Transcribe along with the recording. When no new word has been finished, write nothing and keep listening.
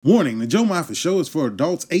Warning, the Joe Moffitt Show is for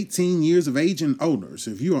adults 18 years of age and older. So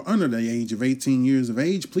if you are under the age of 18 years of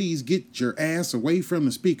age, please get your ass away from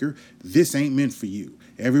the speaker. This ain't meant for you.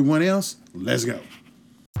 Everyone else, let's go.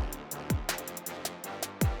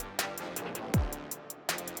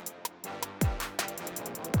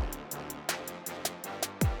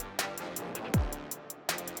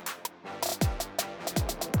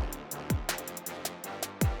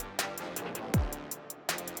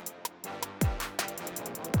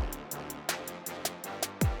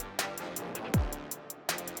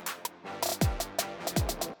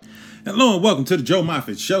 Hello and welcome to the Joe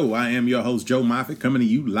Moffitt Show. I am your host, Joe Moffitt, coming to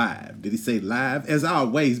you live. Did he say live? As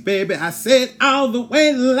always, baby, I said all the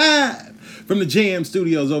way live from the JM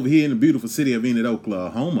Studios over here in the beautiful city of Enid,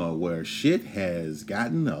 Oklahoma, where shit has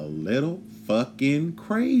gotten a little fucking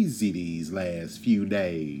crazy these last few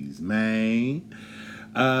days, man.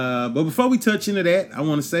 But before we touch into that, I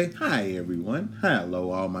want to say hi, everyone.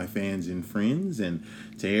 Hello, all my fans and friends, and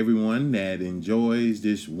to everyone that enjoys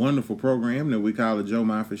this wonderful program that we call the Joe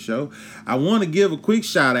Moffitt Show. I want to give a quick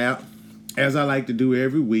shout out, as I like to do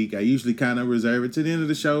every week. I usually kind of reserve it to the end of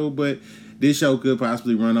the show, but this show could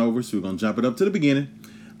possibly run over, so we're going to jump it up to the beginning.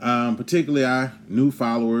 Particularly our new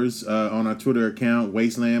followers on our Twitter account,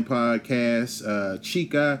 Wasteland Podcast,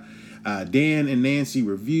 Chica, Dan and Nancy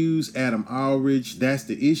Reviews, Adam Aldridge, That's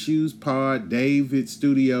the Issues Pod, David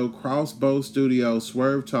Studio, Crossbow Studio,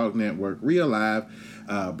 Swerve Talk Network, Real Live,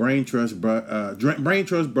 Brain Trust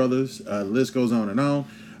Brothers, the list goes on and on.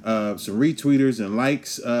 Some retweeters and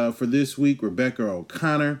likes for this week: Rebecca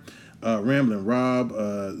O'Connor, Ramblin' Rob,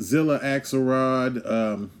 Zilla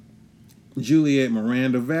Axelrod, Juliet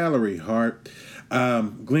Miranda, Valerie Hart,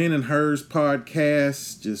 Glenn and Hers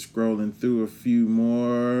Podcast, just scrolling through a few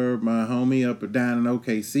more. My homie up and down in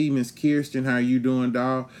OKC, Miss Kirsten, how you doing,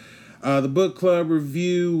 dawg? The book club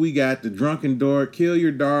review, we got the Drunken Dork, Kill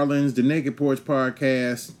Your Darlings, the Naked Porch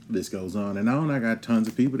Podcast. This goes on and on. I got tons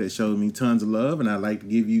of people that showed me tons of love, and I'd like to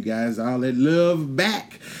give you guys all that love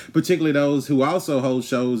back, particularly those who also hold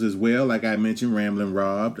shows as well, like I mentioned, Ramblin'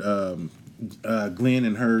 Rob, Glenn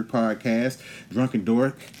and Her Podcast, Drunken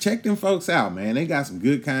Dork. Check them folks out, man. They got some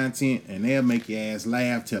good content, and they'll make your ass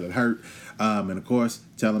laugh till it hurt. And of course,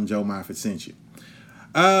 tell them Joe Moffitt sent you.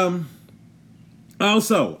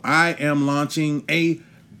 Also, I am launching a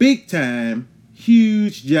big time,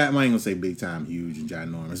 huge, I ain't gonna say big time, huge and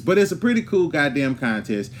ginormous, but it's a pretty cool goddamn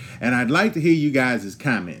contest, and I'd like to hear you guys'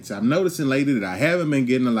 comments. I'm noticing lately that I haven't been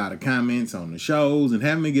getting a lot of comments on the shows, and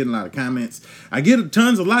haven't been getting a lot of comments. I get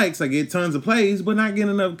tons of likes, I get tons of plays, but not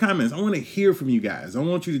getting enough comments. I want to hear from you guys. I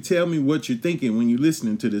want you to tell me what you're thinking when you're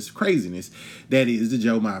listening to this craziness that is the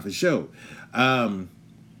Joe Moffitt Show. And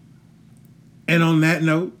on that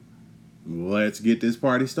note, let's get this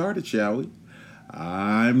party started, shall we?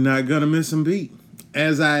 I'm not gonna miss a beat.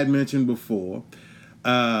 As I had mentioned before,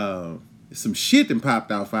 some shit that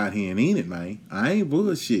popped off out here in Enid, man. I ain't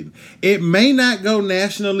bullshitting. It may not go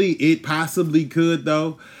nationally. It possibly could,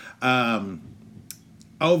 though.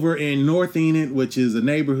 Over in North Enid, which is a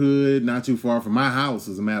neighborhood not too far from my house,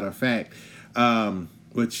 as a matter of fact,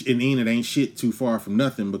 which in Enid ain't shit too far from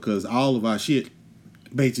nothing, because all of our shit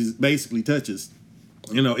basically touches.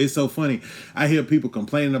 You know, it's so funny. I hear people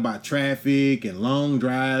complaining about traffic and long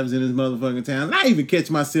drives in this motherfucking town. And I even catch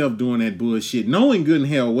myself doing that bullshit, knowing good and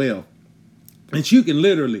hell well that you can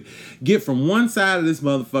literally get from one side of this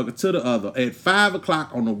motherfucker to the other at 5 o'clock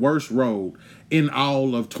on the worst road in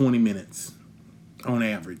all of 20 minutes on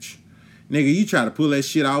average. Nigga, you try to pull that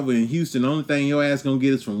shit over in Houston, the only thing your ass gonna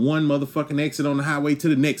get is from one motherfucking exit on the highway to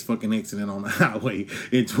the next fucking exit on the highway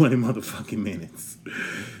in 20 motherfucking minutes.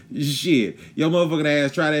 Shit. Your motherfucking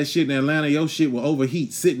ass try that shit in Atlanta, your shit will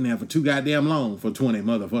overheat sitting there for too goddamn long for 20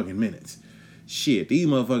 motherfucking minutes. Shit, these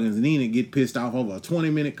motherfuckers in Enid get pissed off over a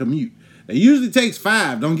 20-minute commute. It usually takes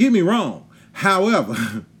 5, don't get me wrong.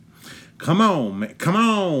 However, come on,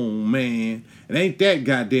 man. It ain't that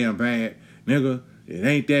goddamn bad, nigga. It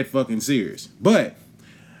ain't that fucking serious. But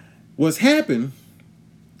what's happened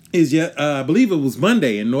is, I believe it was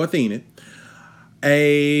Monday in North Enid,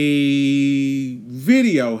 a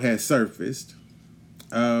video has surfaced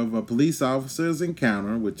of a police officer's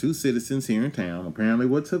encounter with two citizens here in town. Apparently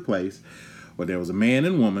what took place was there was a man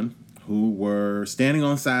and woman who were standing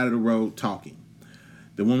on the side of the road talking.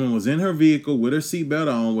 The woman was in her vehicle with her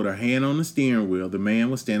seatbelt on with her hand on the steering wheel. The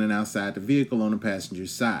man was standing outside the vehicle on the passenger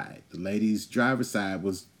side. The lady's driver's side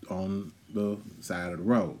was on the side of the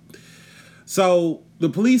road. So the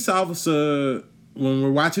police officer, when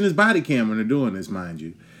we're watching his body cam when they're doing this, mind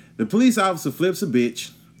you, the police officer flips a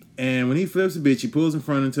bitch, and when he flips a bitch, he pulls in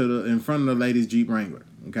front of the lady's Jeep Wrangler,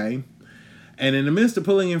 okay? And in the midst of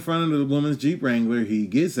pulling in front of the woman's Jeep Wrangler, he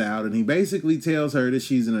gets out and he basically tells her that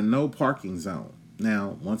she's in a no parking zone.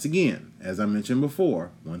 Now, once again, as I mentioned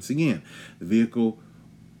before, the vehicle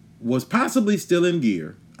was possibly still in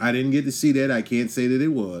gear. I didn't get to see that. I can't say that it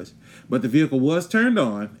was. But the vehicle was turned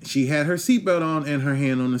on. She had her seatbelt on and her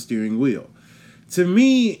hand on the steering wheel. To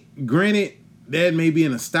me, granted, that may be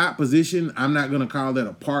in a stop position. I'm not going to call that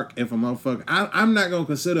a park if a motherfucker... I'm not going to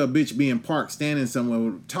consider a bitch being parked standing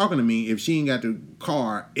somewhere talking to me if she ain't got the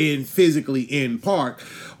car physically in park,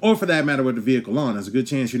 or for that matter with the vehicle on. There's a good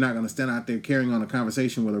chance you're not going to stand out there carrying on a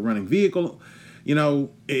conversation with a running vehicle. You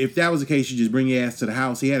know, if that was the case, you just bring your ass to the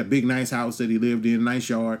house. He had a big, nice house that he lived in, nice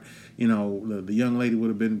yard. You know, the young lady would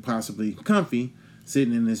have been possibly comfy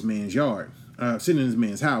sitting in this man's yard, sitting in this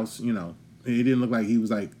man's house, you know. It didn't look like he was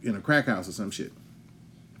like in a crack house or some shit.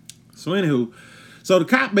 So anywho, so the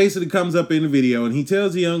cop basically comes up in the video and he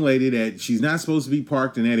tells the young lady that she's not supposed to be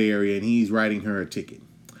parked in that area and he's writing her a ticket.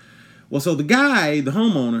 Well, so the guy, the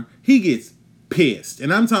homeowner, he gets pissed.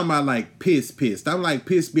 And I'm talking about like pissed. I'm like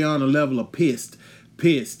pissed beyond the level of pissed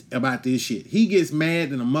about this shit. He gets mad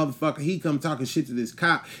and a motherfucker, he come talking shit to this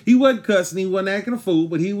cop. He wasn't cussing, he wasn't acting a fool,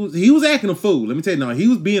 but he was acting a fool. Let me tell you, no, he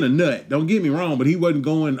was being a nut. Don't get me wrong, but he wasn't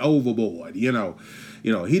going overboard, you know.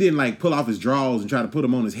 He didn't like pull off his drawers and try to put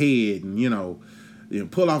them on his head and,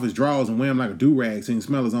 pull off his drawers and wear them like a do-rag so he can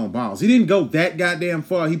smell his own balls. He didn't go that goddamn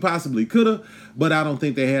far. He possibly could have, but I don't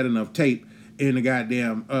think they had enough tape in the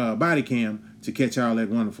goddamn body cam to catch all that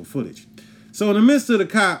wonderful footage. So in the midst of the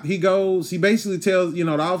cop, he basically tells, the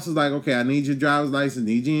officer's like, okay, I need your driver's license,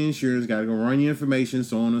 need your insurance, got to go run your information,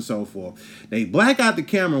 so on and so forth. They black out the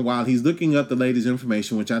camera while he's looking up the lady's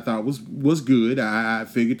information, which I thought was good. I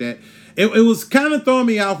figured that. It was kind of throwing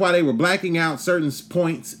me off while they were blacking out certain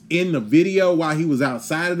points in the video while he was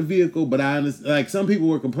outside of the vehicle, but some people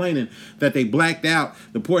were complaining that they blacked out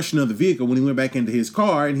the portion of the vehicle when he went back into his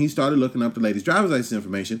car and he started looking up the lady's driver's license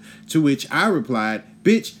information, to which I replied,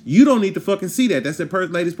 bitch, you don't need to fucking see that. That's the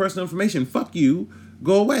lady's personal information. Fuck you.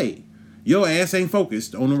 Go away. Your ass ain't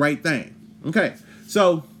focused on the right thing. Okay,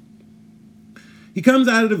 so he comes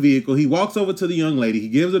out of the vehicle. He walks over to the young lady. He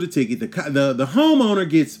gives her the ticket. The homeowner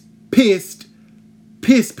gets pissed.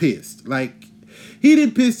 Like, he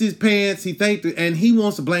didn't piss his pants. And he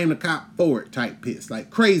wants to blame the cop for it type pissed. Like,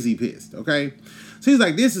 crazy pissed, okay? So he's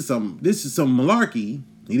like, this is some malarkey.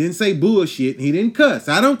 He didn't say bullshit. He didn't cuss.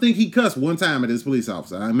 I don't think he cussed one time at this police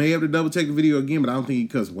officer. I may have to double check the video again, but I don't think he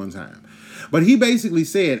cussed one time. But he basically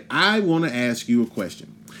said, I want to ask you a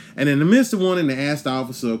question. And in the midst of wanting to ask the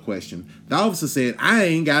officer a question, the officer said, I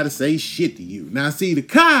ain't got to say shit to you. Now, see, the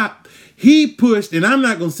cop, he pushed, and I'm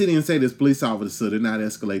not going to sit here and say this police officer did not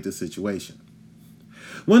escalate the situation.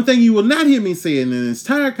 One thing you will not hear me say in this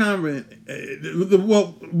entire conversation,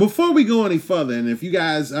 well, before we go any further, and if you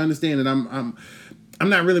guys understand that I'm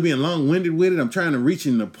not really being long-winded with it. I'm trying to reach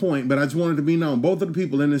in the point, but I just wanted to be known. Both of the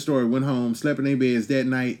people in this story went home, slept in their beds that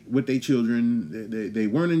night with their children. They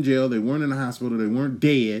weren't in jail. They weren't in the hospital. They weren't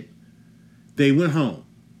dead. They went home.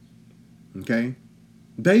 Okay?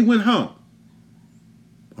 They went home.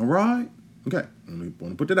 All right? Okay. I want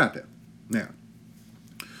to put that out there. Now,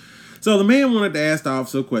 so the man wanted to ask the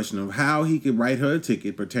officer a question of how he could write her a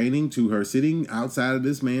ticket pertaining to her sitting outside of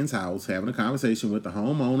this man's house, having a conversation with the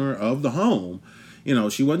homeowner of the home.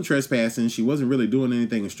 She wasn't trespassing. She wasn't really doing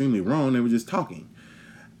anything extremely wrong. They were just talking.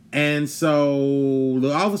 And so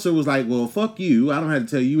the officer was like, well, fuck you. I don't have to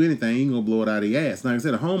tell you anything. You can go blow it out of your ass. Like I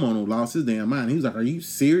said, the homeowner lost his damn mind. He was like, are you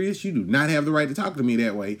serious? You do not have the right to talk to me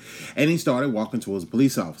that way. And he started walking towards the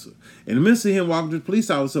police officer. In the midst of him walking to the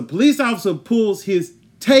police officer pulls his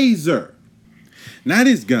taser. Not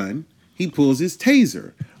his gun. He pulls his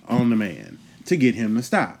taser on the man to get him to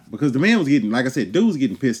stop, because the man was getting, like I said, dude was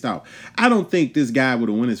getting pissed off. I don't think this guy would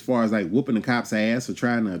have went as far as like whooping the cop's ass or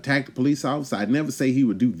trying to attack the police officer. I'd never say he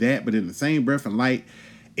would do that, but in the same breath and light,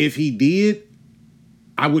 if he did,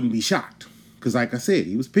 I wouldn't be shocked, because like I said,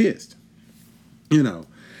 he was pissed. And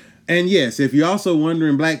yes, if you're also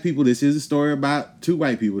wondering, black people, this is a story about two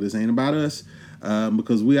white people. This ain't about us,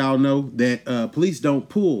 because we all know that police don't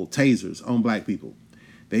pull tasers on black people.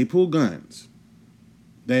 They pull guns.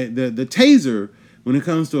 The taser, when it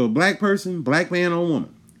comes to a black person, black man or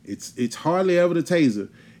woman, it's hardly ever the taser.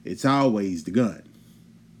 It's always the gun.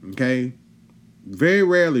 Okay? Very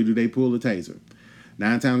rarely do they pull the taser.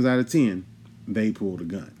 9 times out of 10, they pull the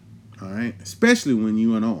gun. All right? Especially when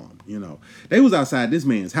you unarmed, They was outside this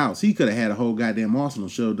man's house. He could have had a whole goddamn arsenal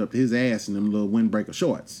shoved up to his ass in them little windbreaker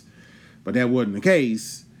shorts. But that wasn't the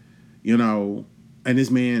case, And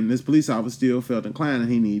this police officer still felt inclined that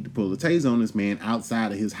he needed to pull a taser on this man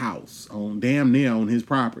outside of his house, damn near on his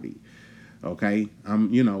property. Okay,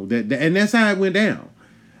 and that's how it went down.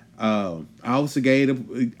 Officer gave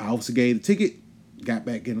a ticket, got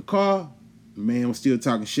back in the car. The man was still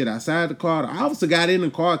talking shit outside the car. The officer got in the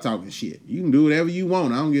car talking shit. You can do whatever you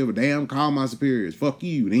want. I don't give a damn. Call my superiors. Fuck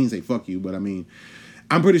you. They didn't say fuck you, but I mean,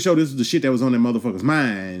 I'm pretty sure this was the shit that was on that motherfucker's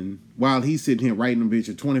mind while he's sitting here writing a bitch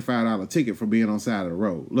a $25 ticket for being on the side of the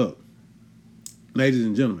road. Look, ladies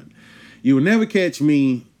and gentlemen, you will never catch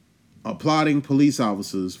me applauding police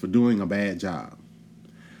officers for doing a bad job.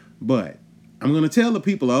 But I'm going to tell the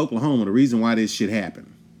people of Oklahoma the reason why this shit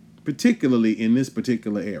happened, particularly in this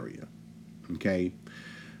particular area. Okay?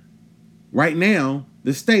 Right now,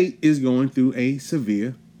 the state is going through a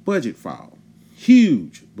severe budget fall.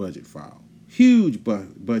 Huge budget fall. Huge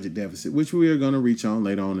budget deficit, which we are going to reach on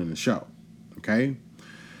later on in the show. Okay?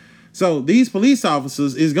 So these police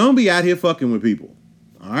officers is going to be out here fucking with people.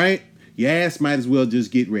 All right? Your ass might as well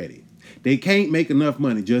just get ready. They can't make enough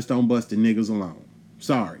money just on busting niggas alone.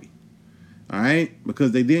 Sorry. All right?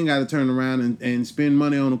 Because they then got to turn around and spend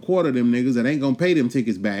money on a quarter of them niggas that ain't going to pay them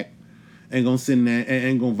tickets back and going to send that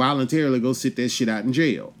and going to voluntarily go sit that shit out in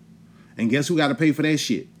jail. And guess who got to pay for that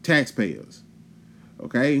shit? Taxpayers.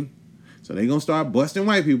 Okay? So they going to start busting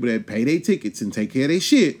white people that pay their tickets and take care of their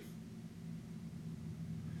shit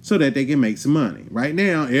so that they can make some money. Right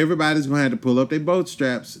now, everybody's going to have to pull up their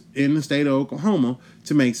bootstraps in the state of Oklahoma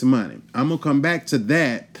to make some money. I'm going to come back to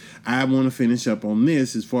that. I want to finish up on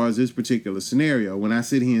this as far as this particular scenario. When I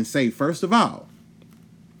sit here and say, first of all,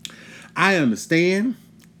 I understand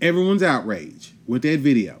everyone's outrage with that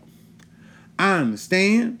video. I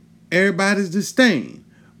understand everybody's disdain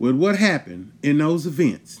with what happened in those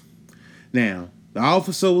events. Now, the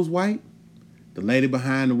officer was white. The lady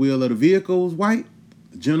behind the wheel of the vehicle was white.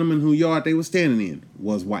 The gentleman whose yard they were standing in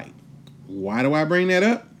was white. Why do I bring that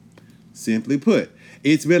up? Simply put,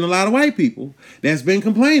 it's been a lot of white people that's been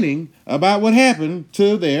complaining about what happened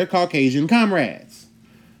to their Caucasian comrades.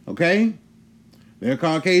 Okay? Their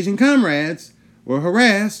Caucasian comrades were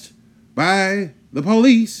harassed by the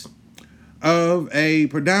police of a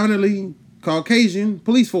predominantly Caucasian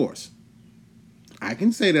police force. I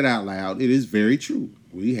can say that out loud. It is very true.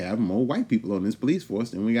 We have more white people on this police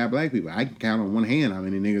force than we got black people. I can count on one hand how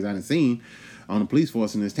many niggas I done seen on the police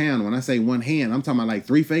force in this town. When I say one hand, I'm talking about like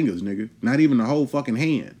 3 fingers, nigga. Not even the whole fucking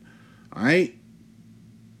hand. All right?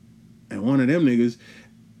 And one of them niggas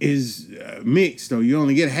is mixed, so you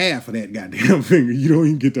only get half of that goddamn finger. You don't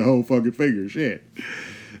even get the whole fucking finger. Shit.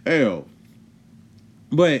 Hell.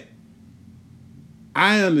 But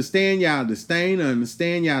I understand y'all disdain, I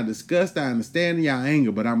understand y'all disgust, I understand y'all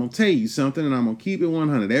anger, but I'm going to tell you something and I'm going to keep it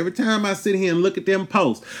 100. Every time I sit here and look at them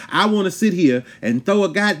posts, I want to sit here and throw a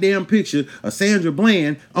goddamn picture of Sandra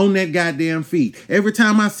Bland on that goddamn feed. Every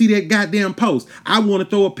time I see that goddamn post, I want to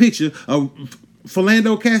throw a picture of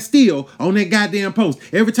Philando Castile on that goddamn post.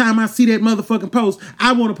 Every time I see that motherfucking post,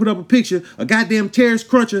 I want to put up a picture of goddamn Terrence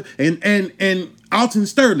Crutcher and Alton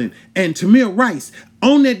Sterling and Tamir Rice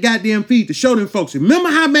on that goddamn feed to show them folks. Remember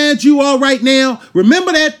how mad you are right now?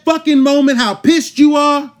 Remember that fucking moment, how pissed you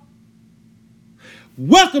are?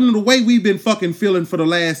 Welcome to the way we've been fucking feeling for the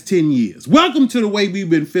last 10 years. Welcome to the way we've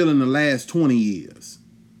been feeling the last 20 years.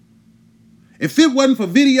 If it wasn't for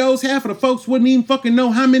videos, half of the folks wouldn't even fucking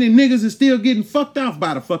know how many niggas is still getting fucked off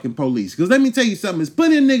by the fucking police. Because let me tell you something, there's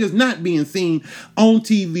plenty of niggas not being seen on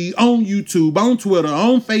TV, on YouTube, on Twitter,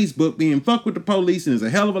 on Facebook, being fucked with the police, and there's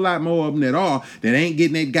a hell of a lot more of them that ain't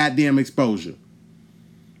getting that goddamn exposure.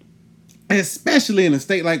 Especially in a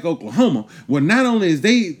state like Oklahoma, where not only is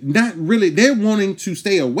they're wanting to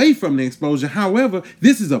stay away from the exposure, however,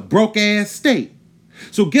 this is a broke ass state.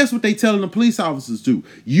 So guess what they telling the police officers to?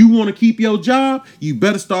 You want to keep your job? You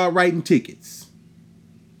better start writing tickets.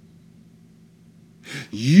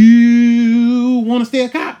 You want to stay a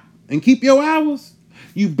cop and keep your hours?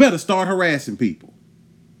 You better start harassing people.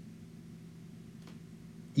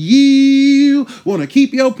 You want to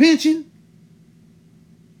keep your pension?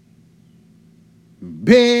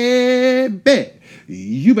 Baby,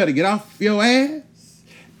 you better get off your ass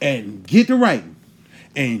and get to writing.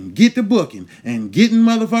 And get the booking and getting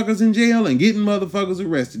motherfuckers in jail and getting motherfuckers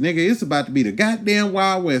arrested. Nigga, it's about to be the goddamn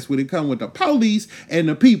Wild West when it come with the police and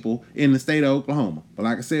the people in the state of Oklahoma. But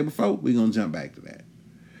like I said before, we're going to jump back to that.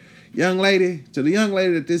 To the young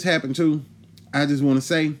lady that this happened to, I just want to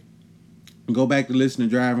say, go back to listen to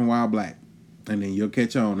Driving While Black. And then you'll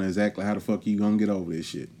catch on exactly how the fuck you going to get over this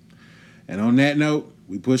shit. And on that note,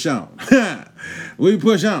 we push on. We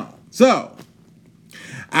push on. So,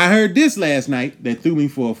 I heard this last night that threw me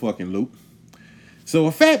for a fucking loop. So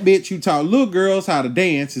a fat bitch who taught little girls how to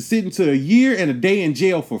dance is sentenced to a year and a day in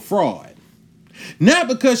jail for fraud. Not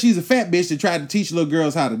because she's a fat bitch that tried to teach little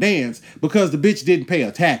girls how to dance, because the bitch didn't pay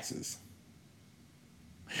her taxes.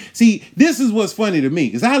 See, this is what's funny to me,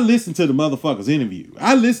 because I listened to the motherfucker's interview.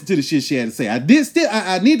 I listened to the shit she had to say. I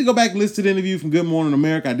need to go back and listen to the interview from Good Morning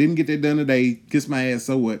America. I didn't get that done today. Kiss my ass,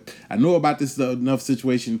 so what? I know about this enough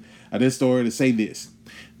situation of this story to say this.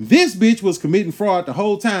 This bitch was committing fraud the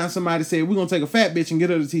whole time. Somebody said, we're going to take a fat bitch and get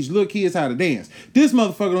her to teach little kids how to dance. This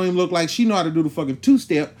motherfucker don't even look like she know how to do the fucking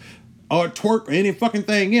two-step or twerk or any fucking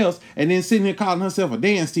thing else, and then sitting here calling herself a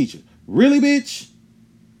dance teacher. Really, bitch?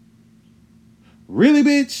 Really,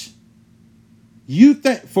 bitch? You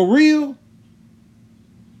think, for real?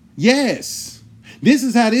 Yes. This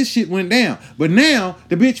is how this shit went down. But now,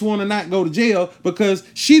 the bitch want to not go to jail because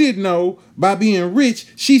she didn't know by being rich,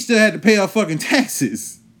 she still had to pay her fucking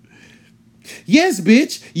taxes. Yes,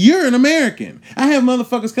 bitch, you're an American. I have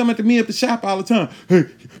motherfuckers coming to me at the shop all the time. Hey,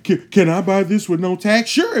 can I buy this with no tax?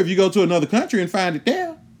 Sure, if you go to another country and find it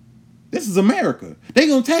there. This is America. They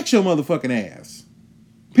gonna tax your motherfucking ass.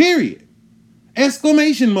 Period.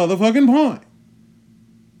 Exclamation motherfucking point.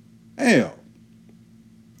 Hell.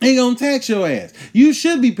 They gonna tax your ass. You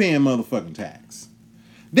should be paying motherfucking tax.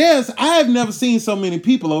 I've never seen so many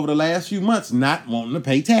people over the last few months not wanting to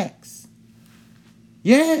pay tax.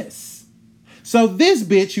 Yes. So this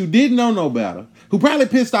bitch who didn't know no better, who probably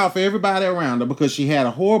pissed off everybody around her because she had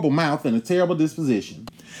a horrible mouth and a terrible disposition,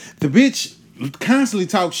 the bitch constantly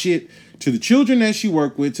talks shit to the children that she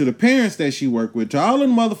worked with, to the parents that she worked with, to all the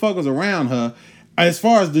motherfuckers around her, as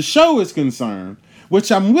far as the show is concerned, which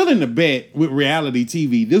I'm willing to bet with reality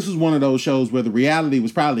TV, this was one of those shows where the reality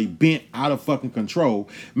was probably bent out of fucking control,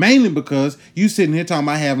 mainly because you sitting here talking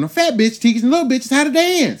about having a fat bitch teaching little bitches how to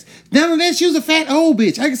dance. None of that, she was a fat old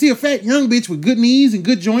bitch. I can see a fat young bitch with good knees and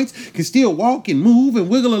good joints, can still walk and move and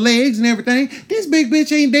wiggle her legs and everything. This big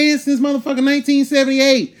bitch ain't danced since motherfucking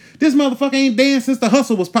 1978. This motherfucker ain't danced since the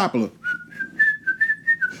hustle was popular.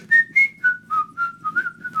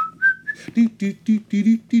 That's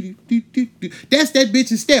that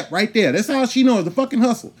bitch's step right there. That's all she knows, the fucking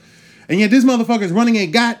hustle. And yet this motherfucker is running a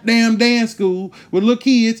goddamn dance school with little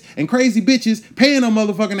kids and crazy bitches paying her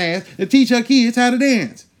motherfucking ass to teach her kids how to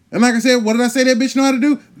dance. And like I said, what did I say that bitch know how to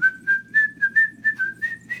do?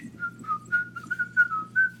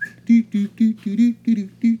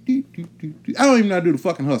 I don't even know how to do the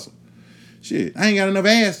fucking hustle. Shit, I ain't got enough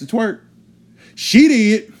ass to twerk. She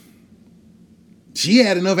did. She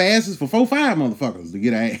had enough asses for 4-5 motherfuckers to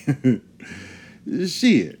get her ass.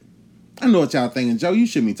 Shit. I know what y'all thinking, Joe. You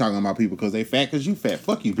shouldn't be talking about people because they fat because you fat.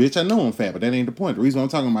 Fuck you, bitch. I know I'm fat, but that ain't the point. The reason I'm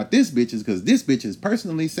talking about this bitch is because this bitch has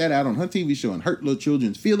personally sat out on her TV show and hurt little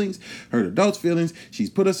children's feelings, hurt adults' feelings. She's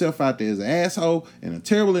put herself out there as an asshole and a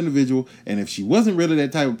terrible individual. And if she wasn't really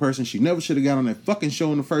that type of person, she never should have got on that fucking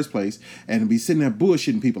show in the first place and be sitting there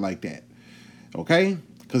bullshitting people like that. Okay?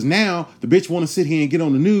 Because now the bitch want to sit here and get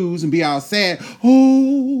on the news and be all sad.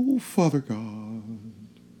 Oh, Father God,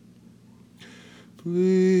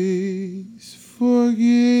 please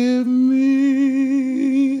forgive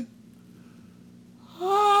me.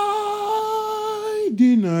 I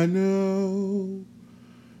did not know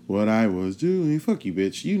what I was doing. Fuck you,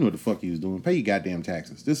 bitch. You know what the fuck you was doing. Pay your goddamn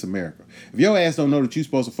taxes. This is America. If your ass don't know that you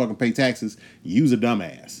supposed to fucking pay taxes, you's a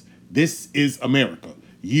dumbass. This is America.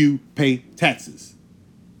 You pay taxes.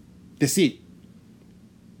 That's it.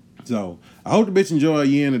 So, I hope the bitch enjoy a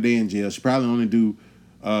year and a day in jail. She probably only do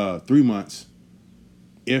 3 months,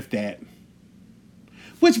 if that.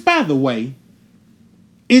 Which, by the way,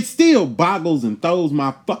 it still boggles and throws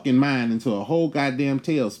my fucking mind into a whole goddamn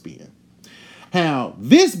tailspin. How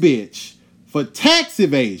this bitch, for tax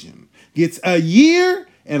evasion, gets a year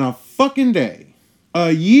and a fucking day. A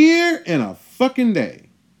year and a fucking day.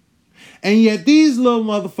 And yet these little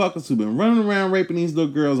motherfuckers who've been running around raping these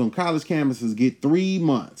little girls on college campuses get 3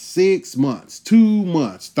 months, 6 months, 2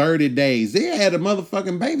 months, 30 days. They had a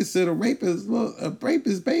motherfucking babysitter rape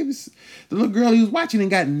his baby. The little girl he was watching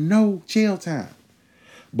and got no jail time.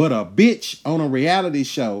 But a bitch on a reality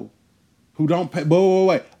show who don't pay, a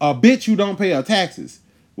bitch who don't pay her taxes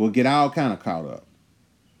will get all kind of caught up.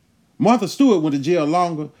 Martha Stewart went to jail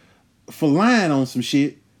longer for lying on some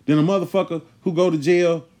shit than a motherfucker who go to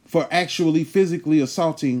jail for actually physically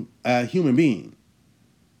assaulting a human being.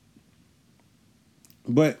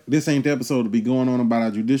 But this ain't the episode to be going on about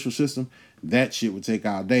our judicial system. That shit would take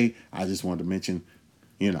all day. I just wanted to mention,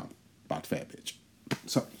 about the fat bitch.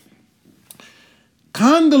 So,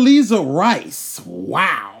 Condi Rice.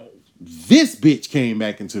 Wow. This bitch came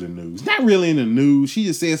back into the news. Not really in the news. She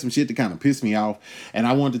just said some shit that kind of pissed me off. And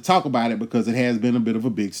I wanted to talk about it because it has been a bit of a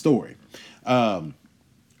big story.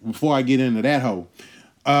 Before I get into that hoe,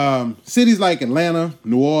 Cities like Atlanta,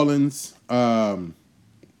 New Orleans,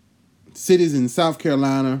 cities in South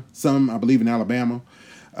Carolina, some I believe in Alabama,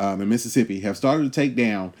 and Mississippi have started to take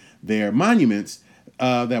down their monuments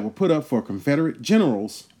that were put up for Confederate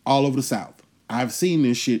generals all over the South. I've seen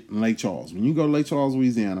this shit in Lake Charles. When you go to Lake Charles,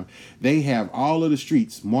 Louisiana, they have all of the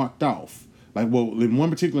streets marked off. Like, well, in one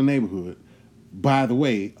particular neighborhood, by the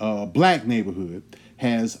way, a black neighborhood,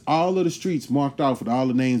 has all of the streets marked off with all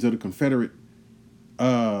the names of the Confederate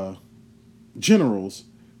generals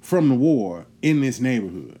from the war in this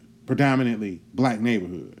neighborhood. Predominantly black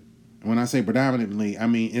neighborhood. And when I say predominantly, I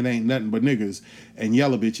mean it ain't nothing but niggas and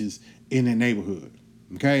yellow bitches in that neighborhood.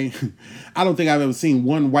 Okay? I don't think I've ever seen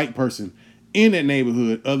one white person in that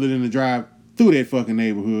neighborhood other than to drive through that fucking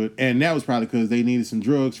neighborhood. And that was probably because they needed some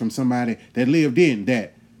drugs from somebody that lived in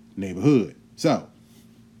that neighborhood. So,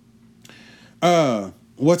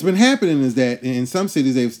 what's been happening is that in some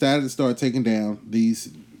cities they've started to start taking down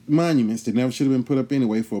these monuments that never should have been put up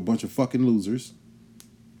anyway for a bunch of fucking losers.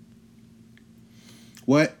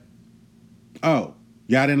 What? Oh,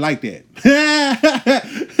 y'all didn't like that.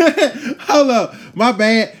 Hold up. My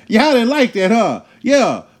bad. Y'all didn't like that, huh?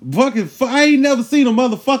 Yeah. I ain't never seen a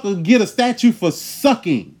motherfucker get a statue for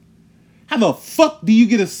sucking. How the fuck do you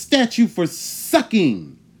get a statue for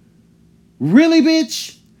sucking? Really,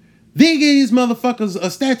 bitch? They gave these motherfuckers a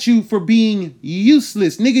statue for being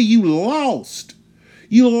useless. Nigga, you lost.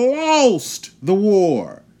 You lost the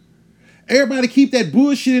war. Everybody keep that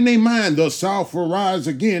bullshit in their mind. The South will rise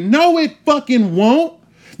again. No, it fucking won't.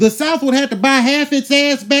 The South would have to buy half its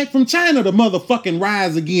ass back from China to motherfucking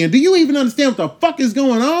rise again. Do you even understand what the fuck is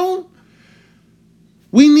going on?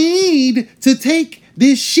 We need to take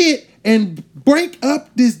this shit and break up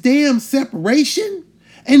this damn separation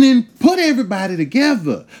and then put everybody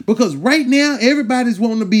together. Because right now, everybody's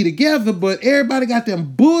wanting to be together, but everybody got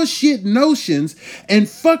them bullshit notions and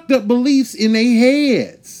fucked up beliefs in their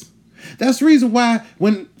heads. That's the reason why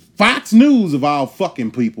when Fox News, of all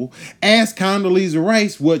fucking people, asked Condi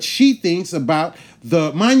Rice what she thinks about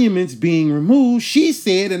the monuments being removed, she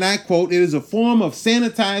said, and I quote, "It is a form of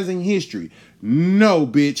sanitizing history." No,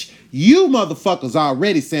 bitch. You motherfuckers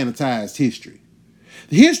already sanitized history.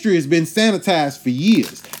 The history has been sanitized for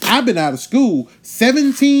years. I've been out of school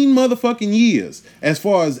 17 motherfucking years as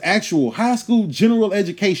far as actual high school general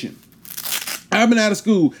education. I've been out of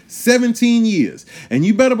school 17 years. And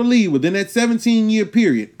you better believe within that 17-year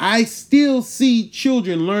period, I still see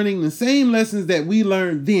children learning the same lessons that we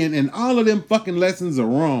learned then, and all of them fucking lessons are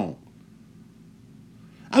wrong.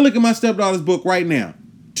 I look at my stepdaughter's book right now.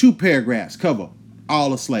 2 paragraphs cover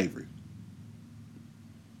all of slavery.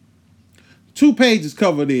 2 pages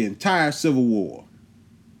cover the entire Civil War.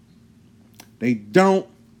 They don't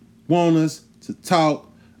want us to talk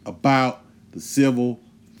about the Civil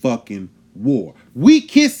fucking War. We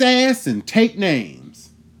kiss ass and take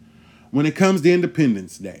names when it comes to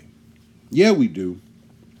Independence Day. Yeah, we do.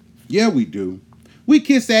 Yeah, we do. We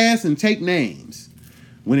kiss ass and take names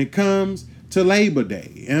when it comes to Labor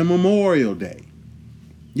Day and Memorial Day.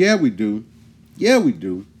 Yeah, we do. Yeah, we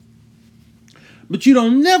do. But you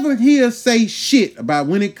don't never hear us say shit about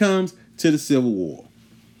when it comes to the Civil War.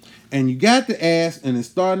 And you got to ask, and it's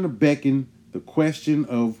starting to beckon the question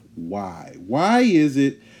of why. Why is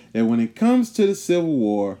it that when it comes to the Civil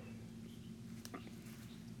War,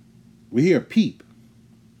 we hear a peep?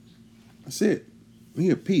 That's it. We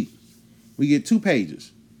hear a peep. We get 2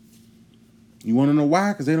 pages. You want to know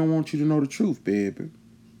why? Because they don't want you to know the truth, baby.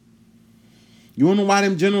 You want to know why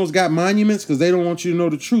them generals got monuments? Because they don't want you to know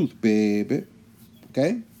the truth, baby.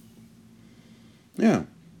 Okay? Yeah.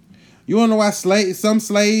 You want to know why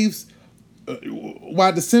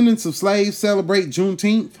why descendants of slaves celebrate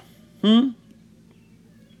Juneteenth?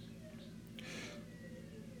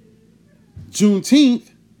 Juneteenth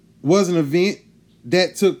was an event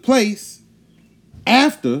that took place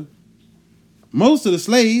after most of the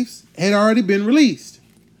slaves had already been released.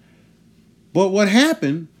 But what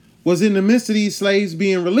happened was in the midst of these slaves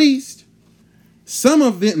being released, none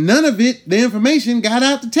of it, the information got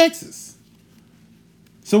out to Texas.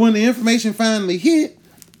 So when the information finally hit,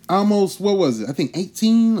 almost, I think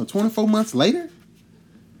 18 or 24 months later,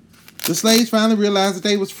 the slaves finally realized that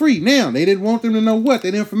they was free. Now, they didn't want them to know what?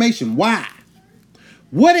 That information. Why?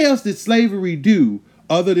 What else did slavery do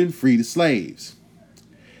other than free the slaves?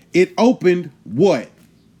 It opened what?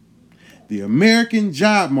 The American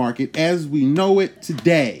job market as we know it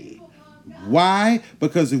today. Why?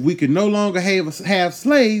 Because if we can no longer have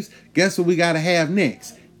slaves, guess what we got to have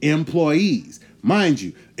next? Employees. Mind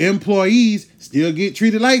you, employees still get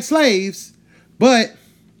treated like slaves, but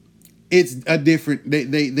it's a different.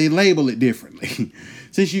 They label it differently.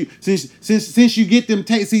 Since you get them,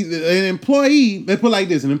 see, an employee, they put it like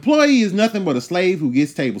this: an employee is nothing but a slave who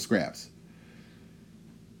gets table scraps.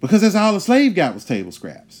 Because that's all a slave got was table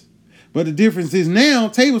scraps. But the difference is now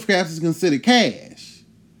table scraps is considered cash.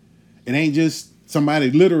 It ain't just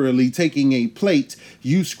somebody literally taking a plate,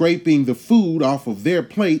 you scraping the food off of their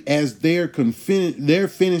plate as they're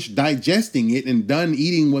finished digesting it and done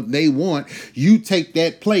eating what they want. You take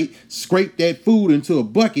that plate, scrape that food into a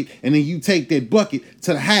bucket, and then you take that bucket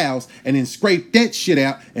to the house and then scrape that shit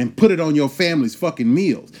out and put it on your family's fucking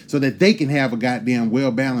meals so that they can have a goddamn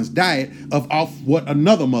well-balanced diet off what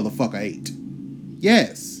another motherfucker ate.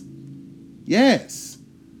 Yes. Yes.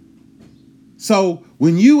 So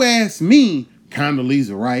when you ask me,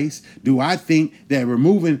 Condi Rice, do I think that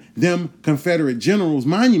removing them Confederate generals'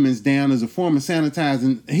 monuments down as a form of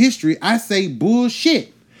sanitizing history? I say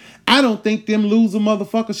bullshit. I don't think them loser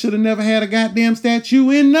motherfuckers should have never had a goddamn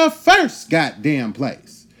statue in the first goddamn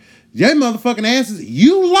place. That motherfucking asses,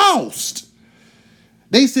 you lost.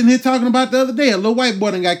 They sitting here talking about the other day, a little white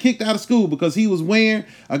boy that got kicked out of school because he was wearing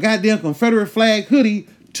a goddamn Confederate flag hoodie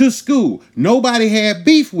to school. Nobody had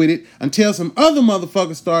beef with it until some other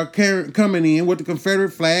motherfuckers started coming in with the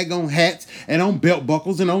Confederate flag on hats and on belt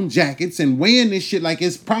buckles and on jackets and wearing this shit like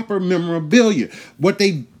it's proper memorabilia.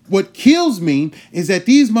 What kills me is that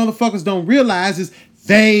these motherfuckers don't realize is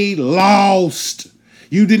they lost.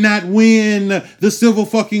 You did not win the Civil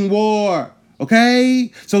fucking War. Okay?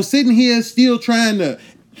 So sitting here still trying to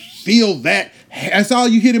feel that. That's all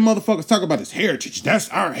you hear them motherfuckers talk about is heritage. That's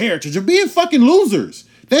our heritage of being fucking losers.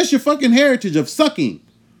 That's your fucking heritage of sucking.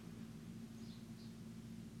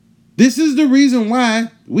 This is the reason why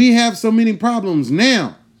we have so many problems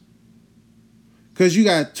now. Because you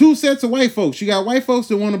got two sets of white folks. You got white folks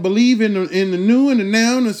that want to believe in the new and the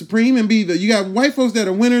now and the supreme and you got white folks that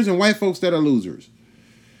are winners and white folks that are losers.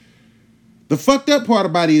 The fucked up part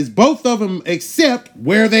about it is both of them accept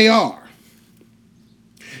where they are.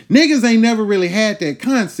 Niggas ain't never really had that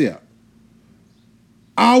concept.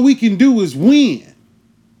 All we can do is win.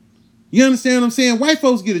 You understand what I'm saying? White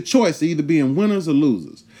folks get a choice of either being winners or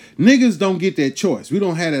losers. Niggas don't get that choice. We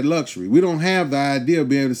don't have that luxury. We don't have the idea of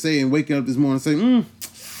being able to say and waking up this morning and say,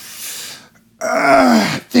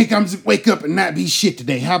 I think I'm just wake up and not be shit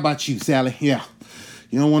today. How about you, Sally? Yeah.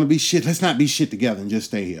 You don't want to be shit? Let's not be shit together and just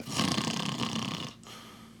stay here.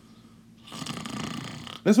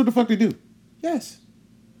 That's what the fuck they do. Yes.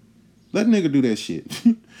 Let a nigga do that shit.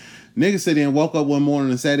 Nigga said he woke up one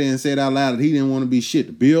morning and sat there and said out loud that he didn't want to be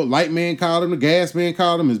shit. The light man called him, the gas man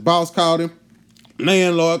called him, his boss called him,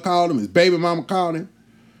 landlord called him, his baby mama called him.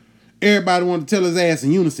 Everybody wanted to tell his ass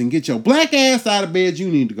in unison, get your black ass out of bed, you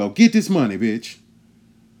need to go get this money, bitch.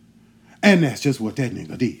 And that's just what that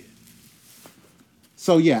nigga did.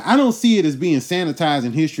 So yeah, I don't see it as being sanitized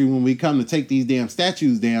in history when we come to take these damn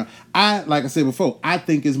statues down. Like I said before, I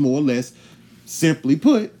think it's more or less, simply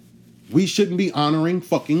put, we shouldn't be honoring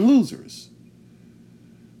fucking losers.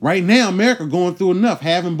 Right now, America going through enough.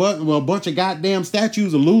 Having a bunch of goddamn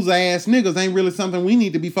statues of loser-ass niggas ain't really something we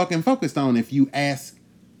need to be fucking focused on if you ask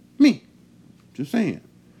me. Just saying.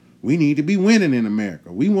 We need to be winning in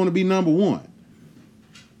America. We want to be number one.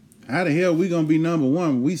 How the hell we gonna be number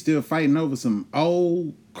one when we still fighting over some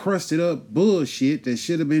old, crusted up bullshit that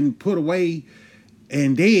should have been put away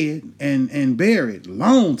and dead and buried a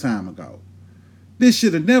long time ago? This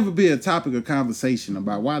should have never been a topic of conversation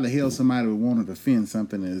about why the hell somebody would want to defend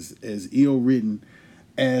something as ill-written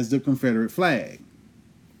as the Confederate flag.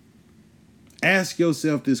 Ask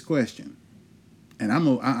yourself this question, and I'm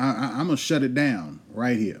gonna shut it down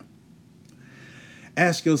right here.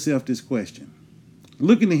 Ask yourself this question.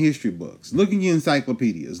 Look in the history books. Look in your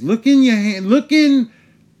encyclopedias. Look in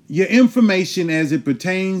your information as it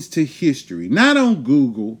pertains to history. Not on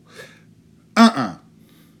Google.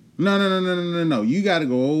 No. You got to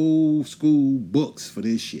go old school books for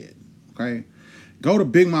this shit, okay? Go to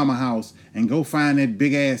Big Mama house and go find that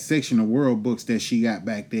big ass section of world books that she got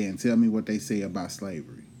back there and tell me what they say about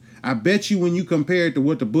slavery. I bet you when you compare it to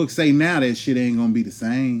what the books say now, that shit ain't going to be the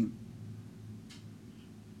same.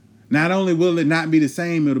 Not only will it not be the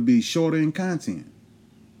same, it'll be shorter in content.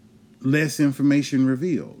 Less information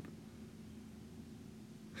revealed.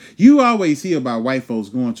 You always hear about white folks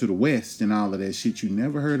going to the West and all of that shit. You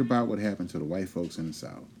never heard about what happened to the white folks in the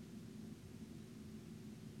South.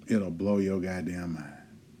 It'll blow your goddamn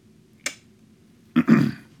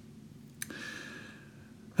mind.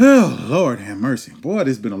 Oh, Lord have mercy. Boy,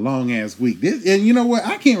 this has been a long-ass week. And you know what?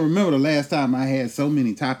 I can't remember the last time I had so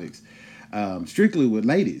many topics, strictly with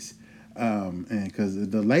ladies. And because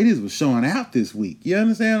the ladies were showing out this week. You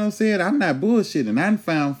understand what I'm saying? I'm not bullshitting. I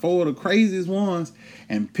found 4 of the craziest ones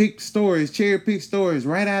and cherry picked stories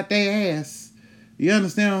right out their ass. You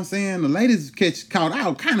understand what I'm saying? The ladies caught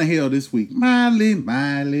out kind of hell this week. Miley.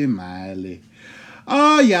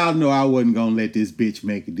 Oh, y'all know I wasn't gonna let this bitch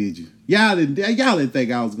make it, did you? Y'all didn't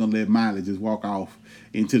think I was gonna let Miley just walk off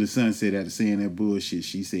into the sunset after saying that bullshit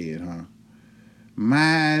she said, huh?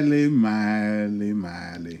 Miley.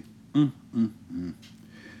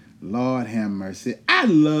 Lord have mercy. I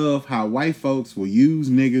love how white folks will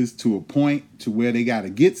use niggas to a point to where they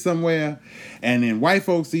gotta get somewhere, and then white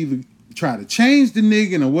folks either try to change the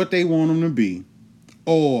nigga into what they want him to be,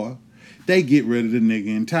 or they get rid of the nigga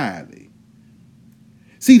entirely.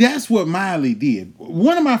 See, that's what Miley did.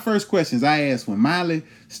 One of my first questions I asked when Miley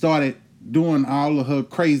started doing all of her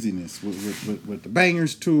craziness with the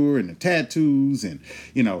Bangers tour and the tattoos, and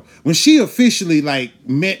when she officially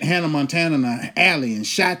met Hannah Montana in an alley and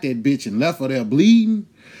shot that bitch and left her there bleeding,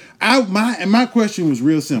 my question was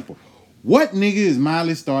real simple. What nigga is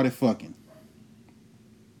Miley started fucking?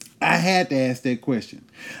 I had to ask that question.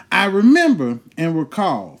 I remember and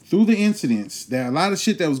recall through the incidents that a lot of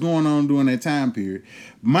shit that was going on during that time period,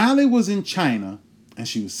 Miley was in China and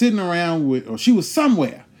she was sitting around she was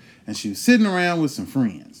somewhere and she was sitting around with some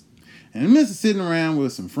friends. And in the midst of sitting around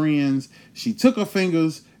with some friends, she took her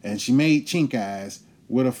fingers and she made chink eyes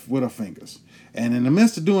with her fingers. And in the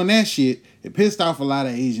midst of doing that shit, it pissed off a lot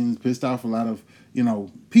of Asians, pissed off a lot of,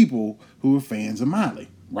 people who were fans of Miley,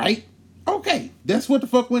 right? Okay, that's what the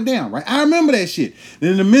fuck went down, right? I remember that shit.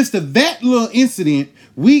 And in the midst of that little incident,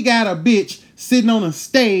 we got a bitch sitting on a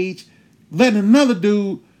stage letting another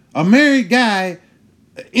dude, a married guy,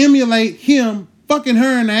 emulate him fucking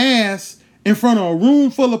her in the ass in front of a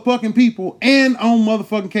room full of fucking people and on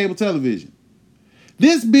motherfucking cable television.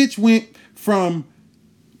 This bitch went from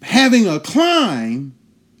having a climb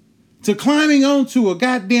to climbing onto a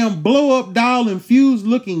goddamn blow-up doll infused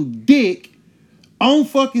looking dick on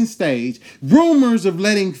fucking stage. Rumors of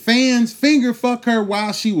letting fans finger fuck her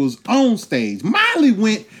while she was on stage. Miley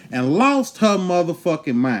went and lost her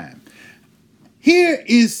motherfucking mind. Here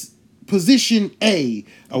is position A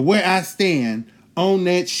of where I stand on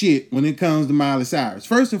that shit when it comes to Miley Cyrus.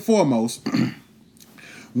 First and foremost,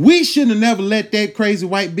 we shouldn't have never let that crazy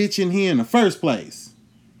white bitch in here in the first place.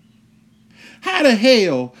 How the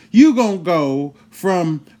hell you gonna go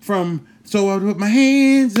from so I put my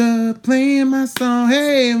hands up, playing my song,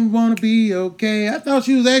 hey, I wanna be okay. I thought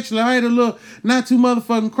she was actually a little not too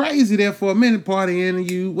motherfucking crazy there for a minute, party in the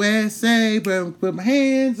USA, but put my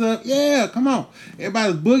hands up, yeah, come on.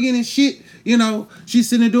 Everybody's boogieing and shit, she's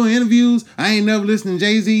sitting there doing interviews. I ain't never listened to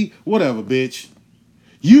Jay-Z, whatever, bitch.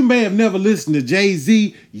 You may have never listened to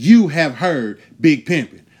Jay-Z, you have heard Big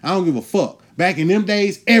Pimpin'. I don't give a fuck. Back in them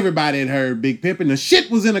days, everybody had heard Big Pimpin'. The shit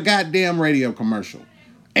was in a goddamn radio commercial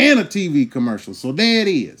and a TV commercial. So there it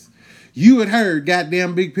is. You had heard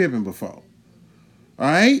goddamn Big Pimpin' before. All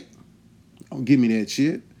right? Don't give me that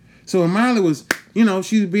shit. So when Miley was,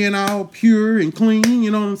 she was being all pure and clean,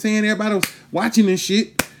 you know what I'm saying? Everybody was watching this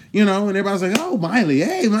shit, and everybody was like, oh, Miley,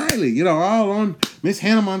 hey, Miley, all on Miss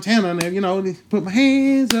Hannah Montana, and they put my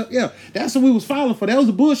hands up. Yeah, that's what we was following for. That was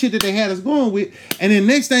the bullshit that they had us going with. And then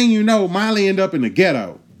next thing you know, Miley ended up in the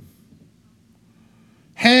ghetto.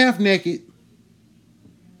 Half naked,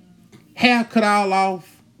 hair cut all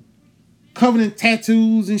off, covered in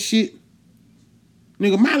tattoos and shit.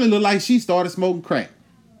 Nigga, Miley looked like she started smoking crack.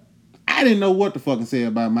 I didn't know what to fucking say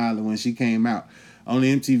about Miley when she came out on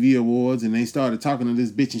the MTV Awards and they started talking to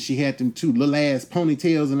this bitch and she had them 2 little ass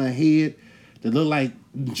ponytails in her head that looked like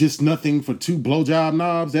just nothing for 2 blowjob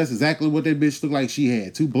knobs. That's exactly what that bitch looked like she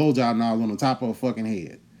had. 2 blowjob knobs on the top of her fucking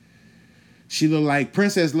head. She looked like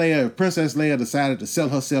Princess Leia if Princess Leia decided to sell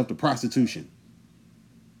herself to prostitution.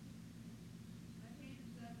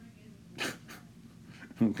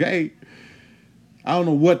 Okay? I don't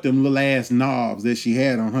know what them little ass knobs that she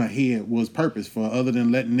had on her head was purpose for other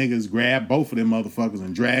than letting niggas grab both of them motherfuckers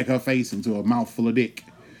and drag her face into a mouthful of dick.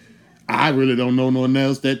 I really don't know no one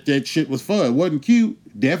else that shit was for. It wasn't cute.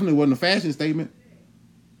 Definitely wasn't a fashion statement.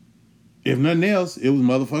 If nothing else, it was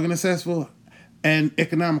motherfucking accessible and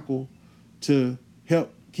economical to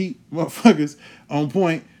help keep motherfuckers on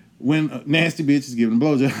point when a nasty bitch is giving a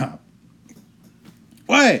blowjob.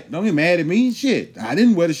 What? Don't get mad at me. Shit. I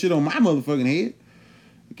didn't wear the shit on my motherfucking head.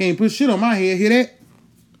 I can't put shit on my head. Hear that?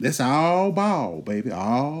 That's all ball, baby.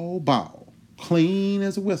 All ball. Clean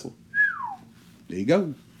as a whistle. There you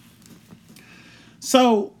go.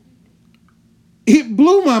 So, it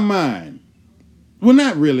blew my mind. Well,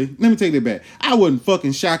 not really. Let me take that back. I wasn't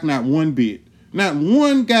fucking shocked not one bit Not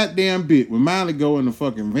one goddamn bit. When Miley go in the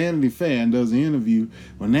fucking Vanity Fair and does an interview,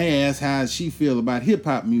 when they ask how she feel about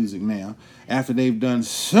hip-hop music now, after they've done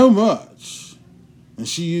so much, and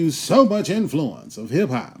she used so much influence of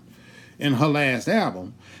hip-hop in her last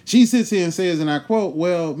album, she sits here and says, and I quote,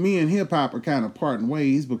 well, me and hip-hop are kind of parting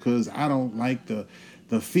ways because I don't like the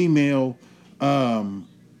female,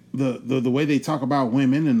 the way they talk about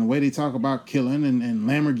women and the way they talk about killing and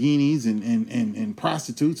Lamborghinis and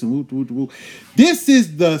prostitutes and whoop, whoop, whoop. This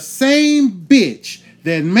is the same bitch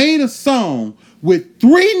that made a song with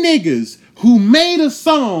 3 niggas who made a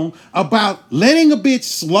song about letting a bitch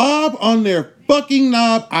slob on their fucking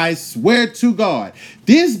knob. I swear to God.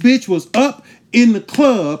 This bitch was up in the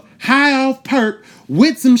club, high off perk,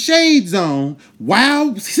 with some shades on,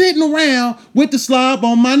 while sitting around with the slob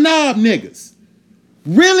on my knob niggas.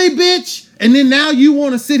 Really, bitch? And then now you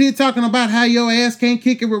want to sit here talking about how your ass can't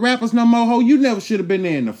kick it with rappers no more, ho? You never should have been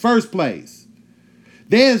there in the first place.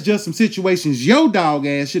 There's just some situations your dog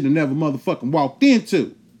ass should have never motherfucking walked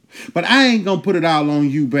into. But I ain't gonna put it all on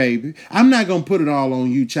you, baby. I'm not gonna put it all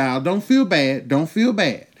on you, child. Don't feel bad. Don't feel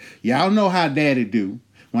bad. Y'all know how daddy do.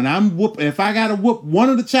 When if I gotta whoop one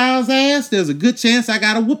of the child's ass, there's a good chance I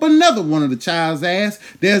gotta whoop another one of the child's ass.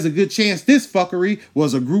 There's a good chance this fuckery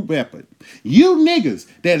was a group effort. You niggas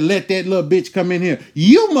that let that little bitch come in here,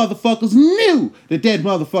 you motherfuckers knew that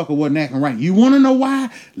motherfucker wasn't acting right. You wanna know why?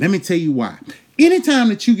 Let me tell you why. Anytime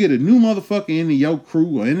that you get a new motherfucker into your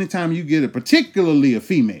crew, or anytime you get particularly a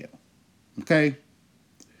female, okay?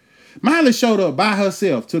 Miley showed up by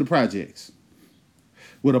herself to the projects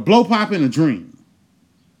with a blow pop and a dream.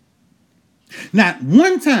 Not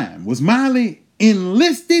one time was Miley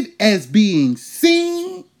enlisted as being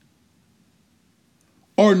seen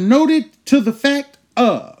or noted to the fact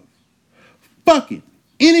of fucking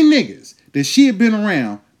any niggas that she had been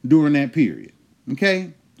around during that period.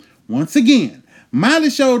 Okay? Once again, Miley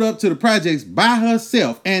showed up to the projects by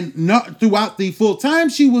herself, and not throughout the full time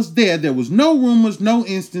she was there was no rumors, no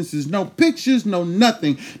instances, no pictures, no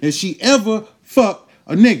nothing that she ever fucked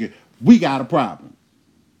a nigga. We got a problem.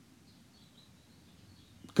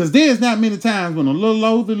 Because there's not many times when a little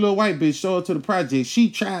older little white bitch showed up to the project, she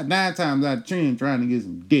tried 9 times out of 10 trying to get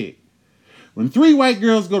some dick. When 3 white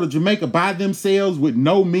girls go to Jamaica by themselves with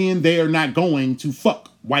no men, they are not going to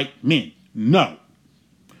fuck white men. No.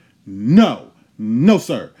 No. No,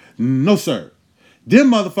 sir. No, sir. Them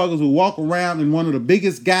motherfuckers will walk around in one of the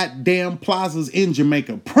biggest goddamn plazas in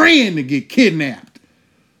Jamaica praying to get kidnapped.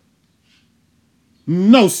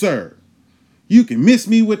 No, sir. You can miss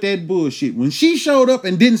me with that bullshit. When she showed up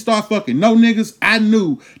and didn't start fucking no niggas, I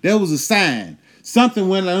knew there was a sign. Something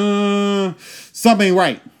went, something ain't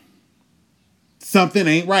right. Something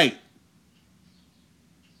ain't right.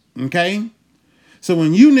 Okay? So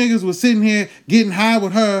when you niggas was sitting here getting high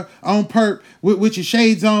with her on perk with your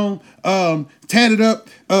shades on, tatted up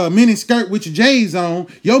mini skirt with your J's on,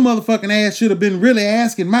 your motherfucking ass should have been really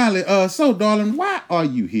asking Miley, so darling, why are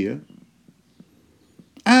you here?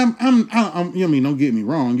 I'm you know, don't get me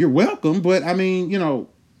wrong, you're welcome, but I mean, you know,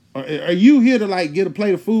 are you here to like get a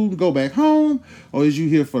plate of food and go back home, or is you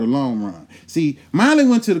here for the long run? See, Miley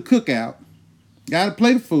went to the cookout, got a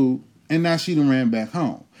plate of food, and now she done ran back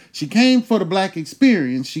home. She came for the black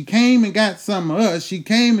experience. She came and got some of us. She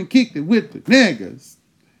came and kicked it with the niggas.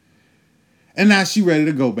 And now she ready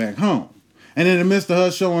to go back home. And in the midst of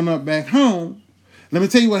her showing up back home, let me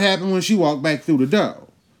tell you what happened when she walked back through the door.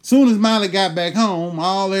 Soon as Miley got back home,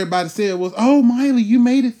 all everybody said was, oh, Miley, you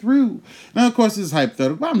made it through. Now, of course, this is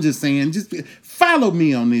hypothetical. I'm just saying, just follow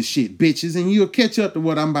me on this shit, bitches, and you'll catch up to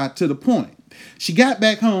what I'm about to the point. She got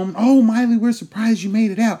back home. Oh, Miley, we're surprised you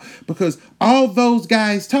made it out, because all those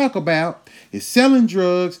guys talk about is selling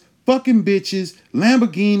drugs, fucking bitches,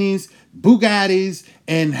 Lamborghinis, Bugattis,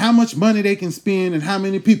 and how much money they can spend and how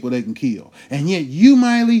many people they can kill. And yet you,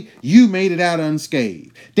 Miley, you made it out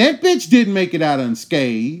unscathed. That bitch didn't make it out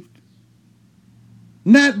unscathed.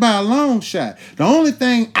 Not by a long shot. The only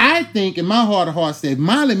thing I think in my heart of hearts that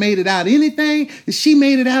Miley made it out anything is she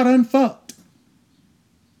made it out unfucked.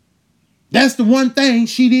 That's the one thing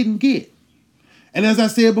she didn't get. And as I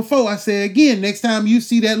said before, I say again, next time you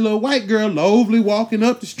see that little white girl lovely walking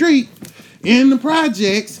up the street in the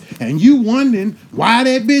projects and you wondering why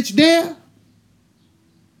that bitch there,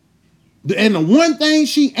 and the one thing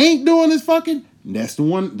she ain't doing is fucking, that's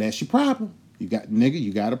your problem. You got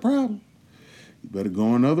a problem. You better go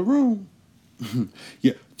in another room.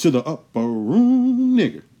 Yeah, to the upper room,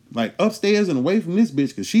 nigga. Like upstairs and away from this bitch,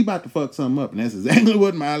 because she about to fuck something up. And that's exactly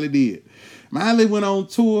what Miley did. Miley went on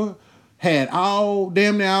tour, had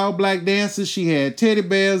damn near all black dancers. She had teddy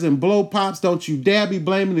bears and blow pops. Don't you dare be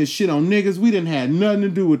blaming this shit on niggas. We didn't have nothing to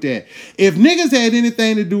do with that. If niggas had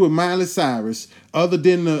anything to do with Miley Cyrus, other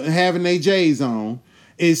than having their J's on,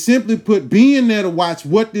 it simply put being there to watch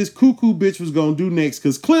what this cuckoo bitch was gonna do next.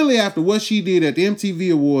 Because clearly after what she did at the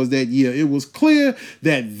MTV Awards that year, it was clear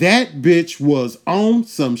that that bitch was on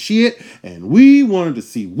some shit, and we wanted to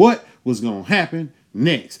see what was gonna happen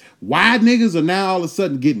next. Why niggas are now all of a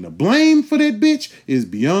sudden getting the blame for that bitch is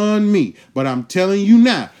beyond me. But I'm telling you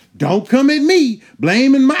now, don't come at me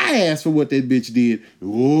blaming my ass for what that bitch did.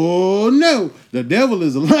 Oh no, the devil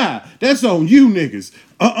is a lie. That's on you niggas.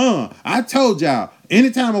 I told y'all,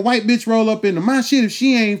 anytime a white bitch roll up into my shit, if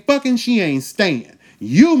she ain't fucking, she ain't staying.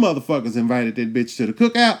 You motherfuckers invited that bitch to the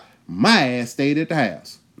cookout. My ass stayed at the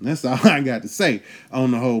house. That's all I got to say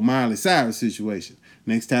on the whole Miley Cyrus situation.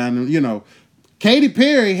 Next time, Katy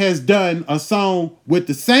Perry has done a song with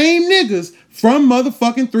the same niggas from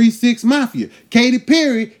motherfucking 3 6 Mafia. Katy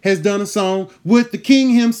Perry has done a song with the king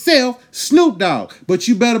himself, Snoop Dogg. But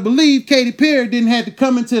you better believe Katy Perry didn't have to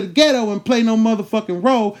come into the ghetto and play no motherfucking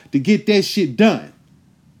role to get that shit done.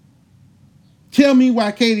 Tell me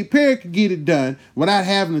why Katy Perry could get it done without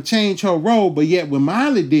having to change her role, but yet when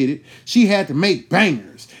Miley did it, she had to make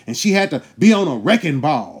bangers and she had to be on a wrecking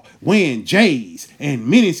ball, wearing J's and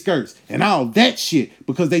miniskirts and all that shit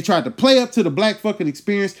because they tried to play up to the black fucking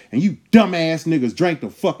experience and you dumbass niggas drank the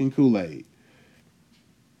fucking Kool-Aid.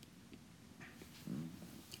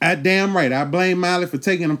 I damn right. I blame Miley for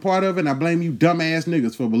taking a part of it and I blame you dumbass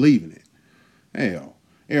niggas for believing it. Hell,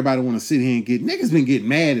 everybody want to sit here and niggas been getting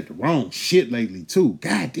mad at the wrong shit lately too.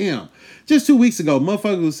 Goddamn. Just 2 weeks ago,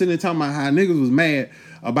 motherfuckers was sitting there talking about how niggas was mad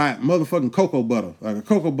about motherfucking cocoa butter. Like a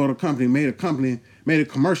cocoa butter company made a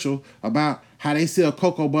commercial about how they sell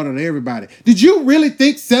cocoa butter to everybody. Did you really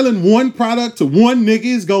think selling one product to one nigga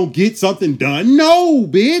is gonna get something done? No,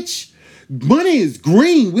 bitch. Money is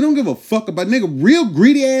green. We don't give a fuck about real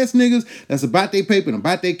greedy ass niggas that's about their paper and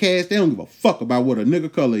about their cash. They don't give a fuck about what a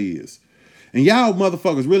nigga color is. And y'all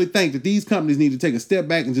motherfuckers really think that these companies need to take a step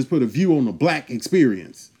back and just put a view on the black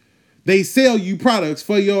experience. They sell you products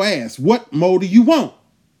for your ass. What more do you want?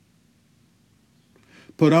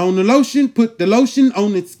 Put on the lotion, put the lotion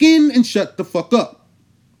on its skin and shut the fuck up.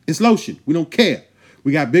 It's lotion. We don't care.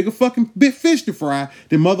 We got bigger fucking big fish to fry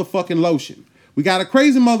than motherfucking lotion. We got a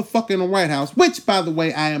crazy motherfucker in the White House, which, by the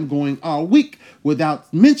way, I am going all week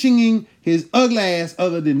without mentioning his ugly ass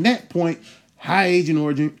other than that point. High Agent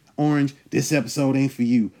Orange, this episode ain't for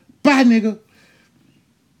you. Bye, nigga.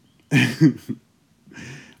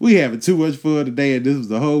 We having too much fun today, and this was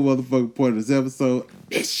the whole motherfucking point of this episode.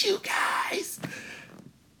 It's you guys.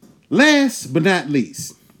 Last but not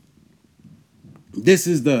least, this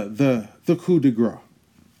is the coup de grace.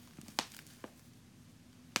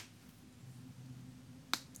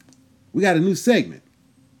 We got a new segment,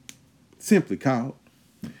 simply called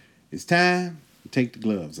 "It's Time to Take the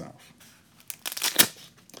Gloves Off."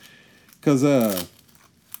 Because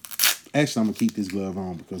actually I'm gonna keep this glove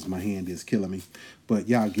on because my hand is killing me. But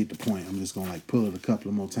y'all get the point. I'm just gonna pull it a couple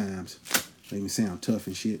of more times, make me sound tough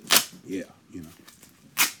and shit. Yeah,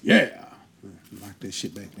 Yeah. Lock that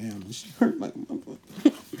shit back down. This shit hurt like a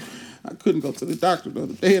motherfucker. I couldn't go to the doctor the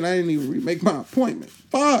other day and I didn't even remake my appointment.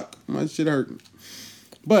 Fuck. My shit hurting.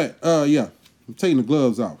 But, yeah. I'm taking the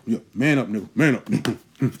gloves off. Yeah. Man up, nigga. Man up, nigga.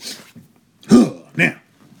 Now.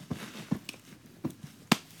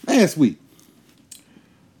 Last week,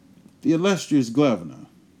 the illustrious governor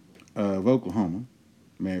of Oklahoma,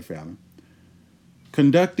 Mary Fallon,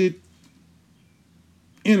 conducted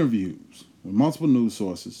interviews with multiple news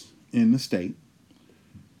sources in the state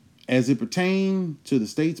as it pertained to the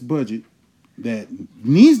state's budget that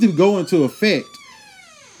needs to go into effect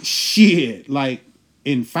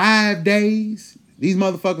in 5 days. These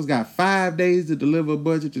motherfuckers got 5 days to deliver a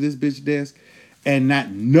budget to this bitch desk and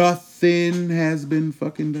nothing has been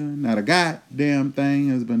fucking done. Not a goddamn thing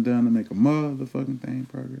has been done to make a motherfucking thing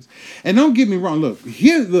progress. And don't get me wrong, look,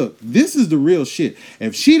 this is the real shit.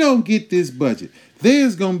 If she don't get this budget,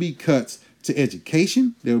 there's going to be cuts to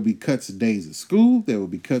education. There will be cuts to days of school. There will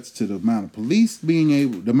be cuts to the amount of police the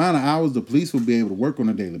amount of hours the police will be able to work on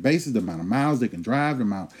a daily basis, the amount of miles they can drive, the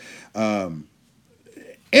amount,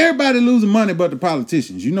 everybody losing money but the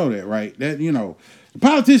politicians. You know that, right? The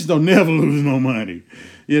politicians don't never lose no money.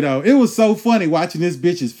 It was so funny watching this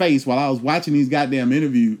bitch's face while I was watching the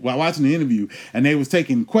interview, and they was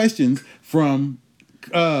taking questions from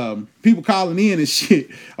people calling in and shit,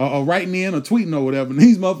 or writing in or tweeting or whatever. And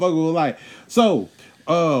these motherfuckers were like, so,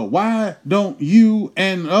 why don't you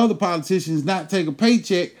and other politicians not take a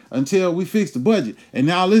paycheck until we fix the budget? And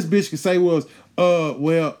now this bitch can say was,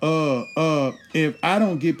 if I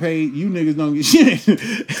don't get paid, you niggas don't get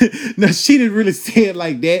shit. No, she didn't really say it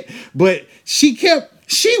like that, but she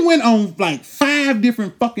went on like 5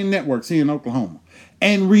 different fucking networks here in Oklahoma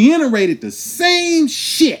and reiterated the same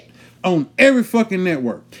shit on every fucking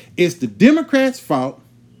network. It's the Democrats' fault.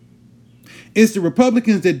 It's the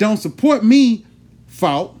Republicans that don't support me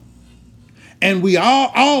fault. And we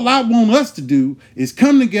all I want us to do is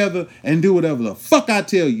come together and do whatever the fuck I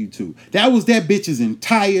tell you to. That was that bitch's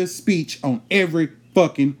entire speech on every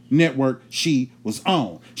fucking network she was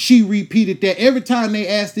on. She repeated that every time they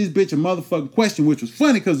asked this bitch a motherfucking question, which was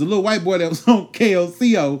funny because the little white boy that was on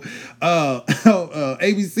KLCO,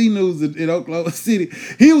 ABC News in Oklahoma City,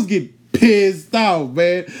 he was getting pissed off,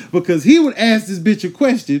 man, because he would ask this bitch a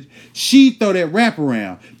question, she'd throw that rap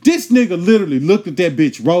around. This nigga literally looked at that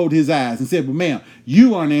bitch, rolled his eyes, and said, "But ma'am,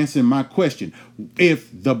 you aren't answering my question. If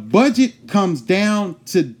the budget comes down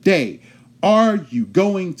today, are you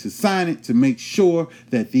going to sign it to make sure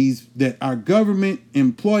that our government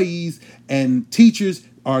employees and teachers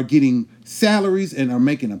are getting salaries and are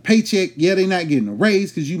making a paycheck? Yeah, they're not getting a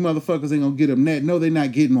raise because you motherfuckers ain't gonna get them that. No, they're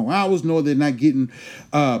not getting more hours. No, they're not getting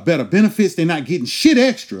better benefits. They're not getting shit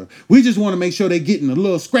extra. We just want to make sure they're getting the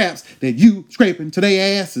little scraps that you scraping to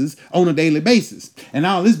their asses on a daily basis." And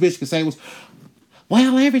all this bitch could say was,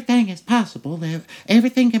 "Well, everything is possible.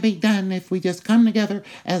 Everything can be done if we just come together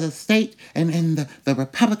as a state, and the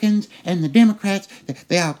Republicans and the Democrats,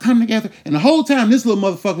 they all come together." And the whole time, this little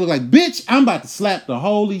motherfucker looked like, "Bitch, I'm about to slap the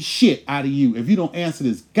holy shit out of you if you don't answer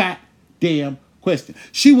this goddamn question."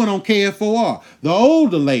 She went on KFOR. The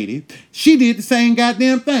older lady, she did the same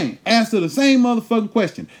goddamn thing. Asked her the same motherfucking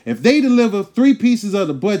question. If they deliver 3 pieces of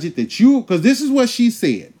the budget that you, because this is what she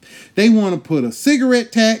said. They want to put a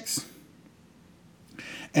cigarette tax,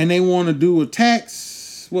 and they want to do a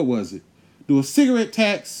tax, what was it? Do a cigarette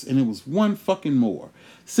tax, and it was one fucking more.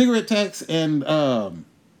 Cigarette tax and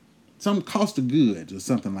some cost of goods or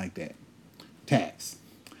something like that. Tax.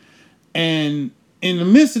 And in the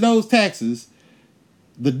midst of those taxes,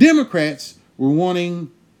 the Democrats were wanting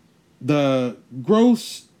the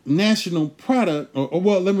gross national product, or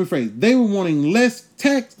well, let me rephrase, they were wanting less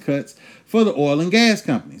tax cuts for the oil and gas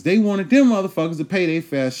companies. They wanted them motherfuckers to pay their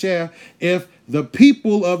fair share if the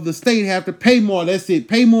people of the state have to pay more. That's it.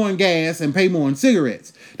 Pay more in gas and pay more in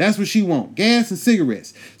cigarettes. That's what she want. Gas and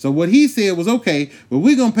cigarettes. So what he said was, okay, well,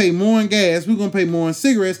 we're going to pay more in gas. We're going to pay more in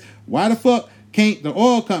cigarettes. Why the fuck can't the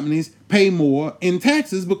oil companies pay more in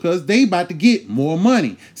taxes? Because they about to get more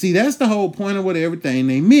money. See, that's the whole point of what everything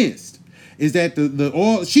they missed. Is that the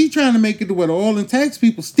oil, she trying to make it to where the oil and tax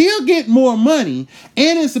people still get more money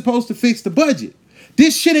and it's supposed to fix the budget.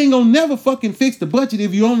 This shit ain't gonna never fucking fix the budget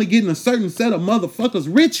if you're only getting a certain set of motherfuckers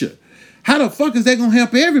richer. How the fuck is that gonna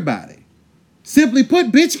help everybody? Simply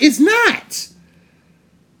put, bitch, it's not.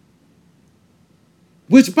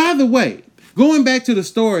 Which, by the way, going back to the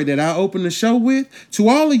story that I opened the show with, to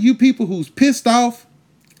all of you people who's pissed off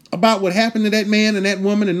about what happened to that man and that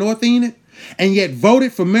woman in North Enid, and yet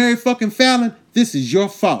voted for Mary fucking Fallon, this is your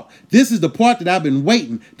fault. This is the part that I've been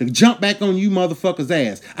waiting to jump back on you motherfuckers'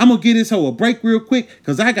 ass. I'm going to give this hoe a break real quick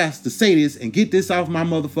because I got to say this and get this off my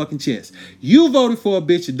motherfucking chest. You voted for a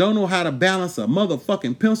bitch that don't know how to balance a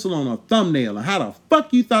motherfucking pencil on a thumbnail, and how the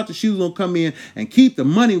fuck you thought that she was going to come in and keep the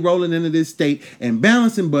money rolling into this state and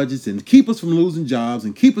balancing budgets and keep us from losing jobs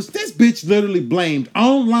and keep us. This bitch literally blamed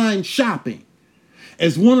online shopping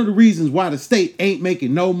as one of the reasons why the state ain't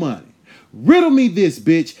making no money. Riddle me this,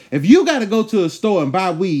 bitch. If you got to go to a store and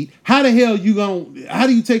buy weed, how do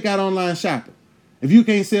you take out online shopping if you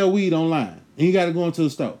can't sell weed online and you got to go into a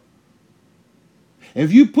store?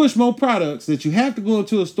 If you push more products that you have to go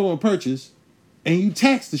into a store and purchase and you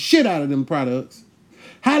tax the shit out of them products,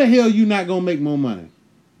 how the hell you not going to make more money?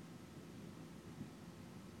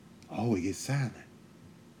 Oh, it gets silent.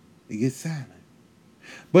 It gets silent.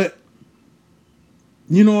 But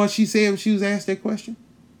you know what she said when she was asked that question?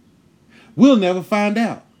 We'll never find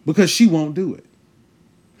out because she won't do it.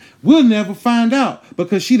 We'll never find out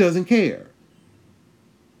because she doesn't care.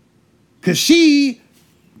 Because she,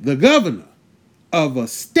 the governor of a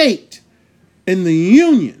state in the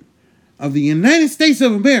Union of the United States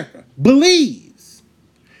of America, believes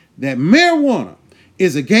that marijuana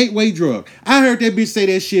is a gateway drug. I heard that bitch say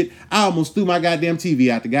that shit. I almost threw my goddamn TV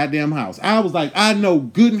out the goddamn house. I was like, I know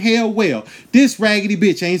good and hell well this raggedy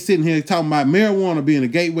bitch ain't sitting here talking about marijuana being a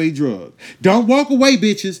gateway drug. Don't walk away,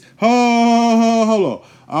 bitches. Hold on.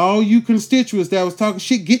 All you constituents that was talking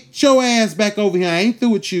shit, get your ass back over here. I ain't through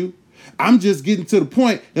with you. I'm just getting to the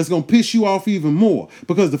point that's going to piss you off even more.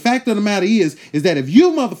 Because the fact of the matter is that if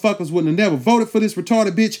you motherfuckers wouldn't have never voted for this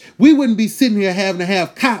retarded bitch, we wouldn't be sitting here having to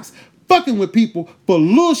have cops fucking with people for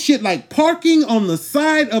little shit like parking on the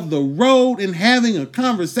side of the road and having a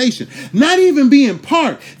conversation. Not even being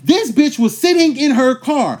parked. This bitch was sitting in her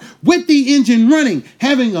car with the engine running,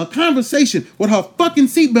 having a conversation with her fucking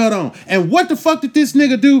seatbelt on. And what the fuck did this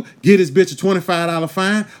nigga do? Get his bitch a $25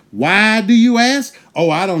 fine. Why do you ask? Oh,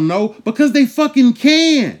 I don't know. Because they fucking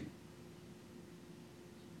can.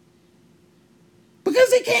 Because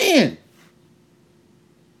they can.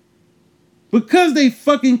 Because they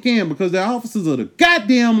fucking can. Because they're officers of the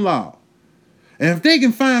goddamn law. And if they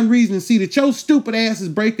can find reason to see that your stupid ass is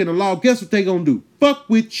breaking the law, guess what they gonna do? Fuck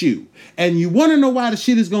with you. And you wanna know why the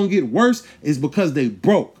shit is gonna get worse? Is because they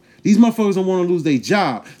broke. These motherfuckers don't want to lose their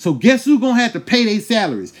job. So guess who's gonna have to pay their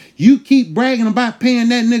salaries? You keep bragging about paying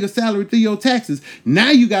that nigga salary through your taxes.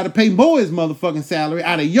 Now you gotta pay more his motherfucking salary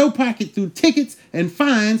out of your pocket through tickets and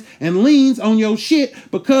fines and liens on your shit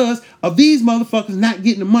because of these motherfuckers not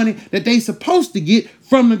getting the money that they supposed to get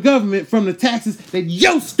from the government, from the taxes that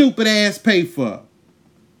your stupid ass pay for.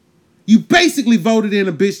 You basically voted in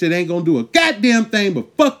a bitch that ain't gonna do a goddamn thing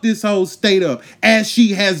but fuck this whole state up, as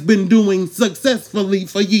she has been doing successfully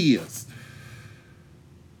for years.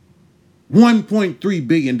 $1.3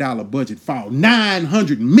 billion budget fall.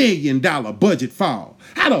 $900 million budget fall.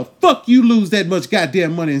 How the fuck you lose that much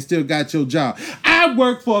goddamn money and still got your job? I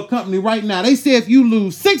work for a company right now. They say if you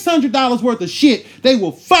lose $600 worth of shit, they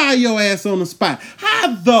will fire your ass on the spot.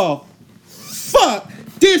 How the fuck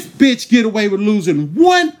this bitch get away with losing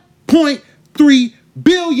 $1.3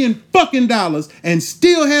 billion fucking dollars and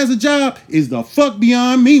still has a job is the fuck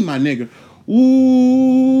beyond me, my nigga.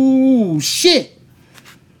 Ooh, shit.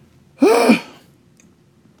 Hold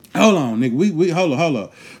on, nigga. We hold on.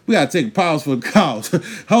 We gotta take a pause for the calls.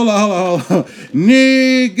 hold on.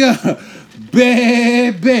 Nigga,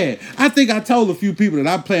 baby. I think I told a few people that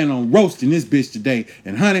I plan on roasting this bitch today.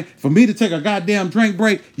 And honey, for me to take a goddamn drink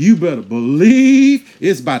break, you better believe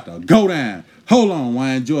it's about to go down. Hold on while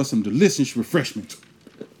I enjoy some delicious refreshments.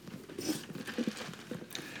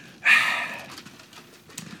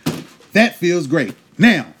 That feels great.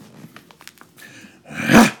 Now,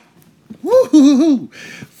 woo-hoo-hoo,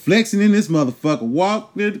 flexing in this motherfucker.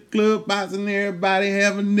 Walk to the club, boxing everybody,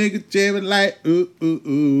 have a nigga jamming like,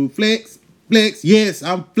 flex. Yes,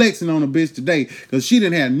 I'm flexing on a bitch today because she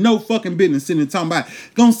didn't have no fucking business sitting and talking about,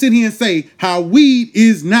 gonna sit here and say how weed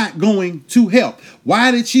is not going to help.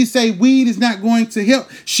 Why did she say weed is not going to help?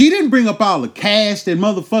 She didn't bring up all the cash that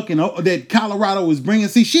motherfucking, that Colorado was bringing.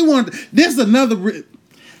 See, she wanted, this is another,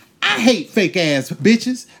 I hate fake ass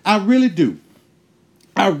bitches. I really do.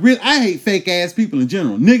 I hate fake ass people in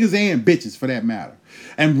general. Niggas and bitches for that matter.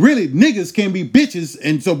 And really, niggas can be bitches.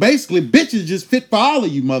 And so basically, bitches just fit for all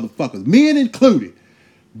of you motherfuckers. Men included.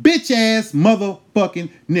 Bitch ass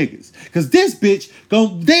motherfucking niggas. Because this bitch,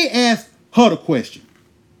 they asked her the question.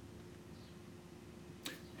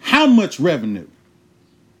 How much revenue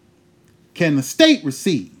can the state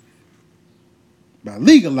receive by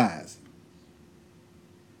legalizing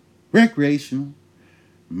recreational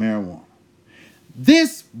marijuana?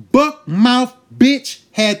 This buck-mouth bitch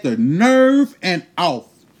had the nerve and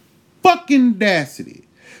fucking audacity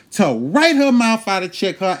to write her mouth out a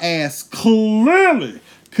check her ass clearly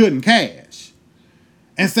couldn't cash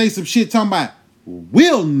and say some shit talking about,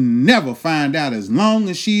 we'll never find out as long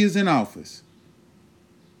as she is in office.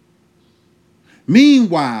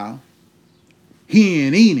 Meanwhile, here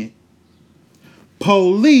in Enid,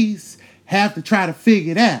 police have to try to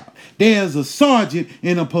figure it out. There's a sergeant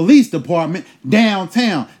in a police department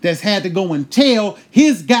downtown that's had to go and tell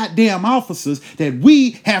his goddamn officers that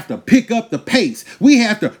we have to pick up the pace. We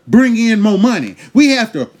have to bring in more money. We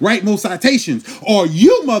have to write more citations or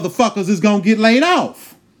you motherfuckers is going to get laid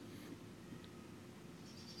off.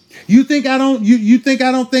 You think I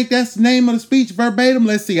don't think that's the name of the speech verbatim?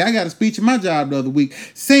 Let's see. I got a speech in my job the other week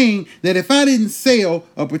saying that if I didn't sell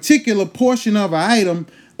a particular portion of an item,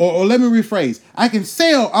 or let me rephrase, I can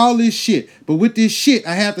sell all this shit, but with this shit,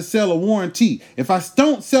 I have to sell a warranty. If I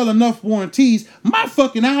don't sell enough warranties, my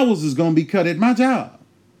fucking hours is going to be cut at my job.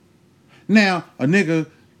 Now, a nigga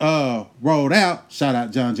rolled out, shout out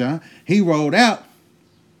John, he rolled out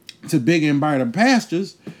to big and brighter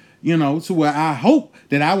pastures, to where I hope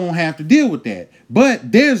that I won't have to deal with that.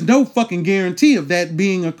 But there's no fucking guarantee of that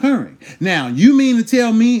being occurring. Now, you mean to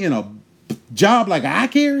tell me in a job like I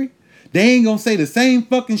carry, they ain't gonna say the same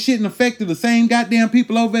fucking shit in effect to the same goddamn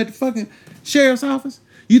people over at the fucking sheriff's office?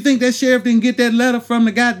 You think that sheriff didn't get that letter from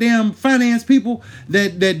the goddamn finance people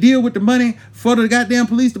that deal with the money for the goddamn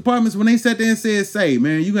police departments when they sat there and said, say,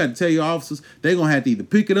 man, you got to tell your officers they're going to have to either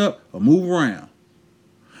pick it up or move around.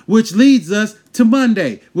 Which leads us to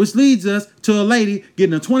Monday, which leads us to a lady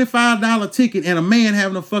getting a $25 ticket and a man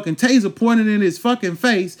having a fucking taser pointed in his fucking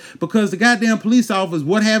face because the goddamn police officers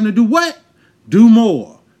what having to do what? Do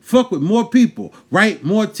more. Fuck with more people, write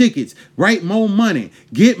more tickets, write more money,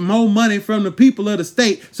 get more money from the people of the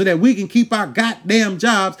state so that we can keep our goddamn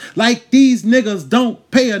jobs like these niggas don't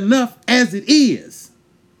pay enough as it is.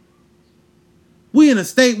 We in a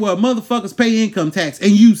state where motherfuckers pay income tax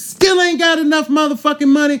and you still ain't got enough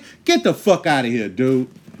motherfucking money? Get the fuck out of here, dude.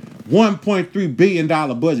 $1.3 billion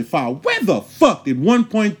budget file. Where the fuck did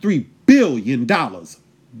 $1.3 billion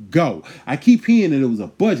go? I keep hearing that it was a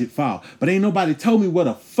budget file, but ain't nobody told me what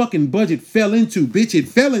a fucking budget fell into, bitch. It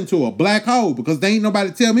fell into a black hole because they ain't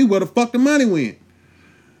nobody tell me where the fuck the money went.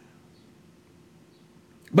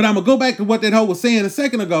 But I'm going to go back to what that hoe was saying a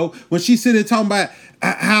second ago when she said there talking about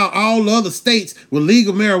how all the other states with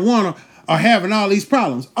legal marijuana are having all these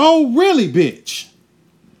problems. Oh, really, bitch?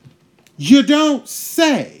 You don't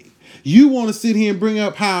say. You want to sit here and bring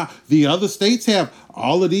up how the other states have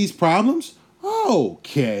all of these problems?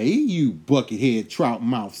 Okay, you buckethead trout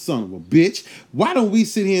mouth son of a bitch. Why don't we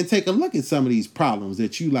sit here and take a look at some of these problems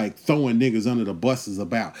that you like throwing niggas under the buses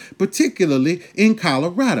about, particularly in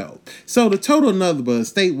Colorado? So the total number of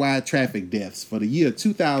statewide traffic deaths for the year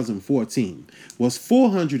 2014 was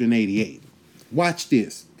 488. Watch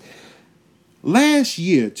this. Last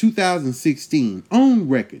year, 2016, on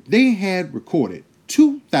record, they had recorded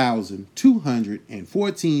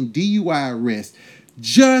 2,214 DUI arrests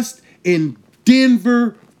just in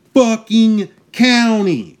Denver fucking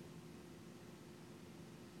County.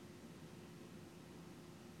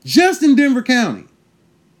 Just in Denver County.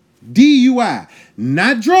 DUI.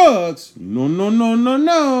 Not drugs.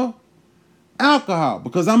 No. Alcohol.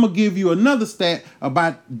 Because I'm going to give you another stat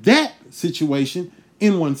about that situation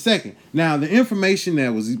in 1 second. Now, the information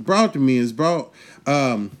that was brought to me is brought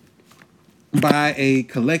by a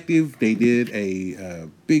collective. They did a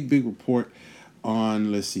big report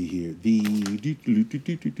on, let's see here, the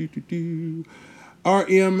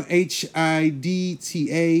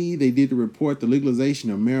RMHIDTA. They did the report, the legalization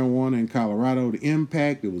of marijuana in Colorado, the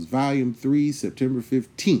impact. It was volume 3, September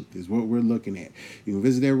 15th is what we're looking at. You can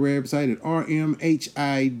visit their website at rmhidta.org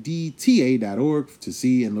to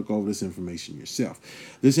see and look over this information yourself.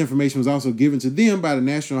 This information was also given to them by the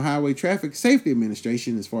National Highway Traffic Safety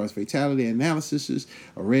Administration as far as fatality analysis,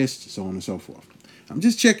 arrests, so on and so forth. I'm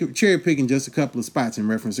just cherry picking just a couple of spots in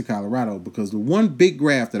reference to Colorado because the one big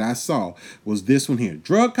graph that I saw was this one here.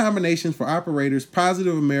 Drug combinations for operators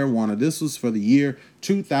positive of marijuana. This was for the year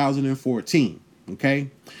 2014. Okay?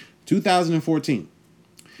 2014.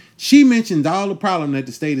 She mentioned all the problem that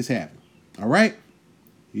the state is having. All right?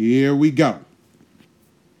 Here we go.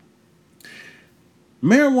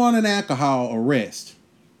 Marijuana and alcohol arrests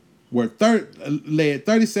were led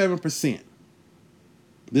 37%.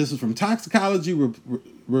 This is from toxicology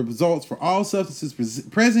results for all substances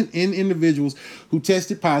present in individuals who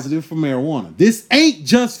tested positive for marijuana. This ain't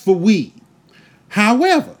just for weed.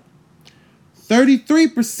 However,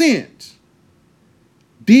 33%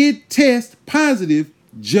 did test positive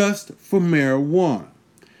just for marijuana.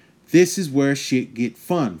 This is where shit get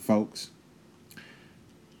fun, folks.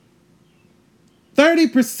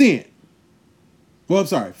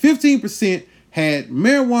 15% had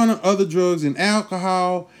marijuana, other drugs, and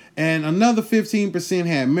alcohol, and another 15%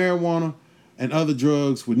 had marijuana and other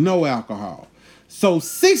drugs with no alcohol. So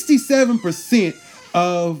 67%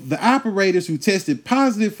 of the operators who tested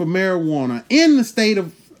positive for marijuana in the state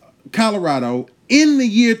of Colorado in the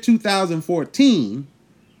year 2014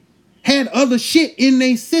 had other shit in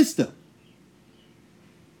their system.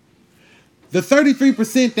 The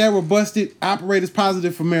 33% that were busted, operators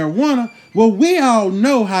positive for marijuana, well, we all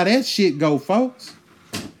know how that shit go, folks.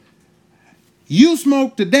 You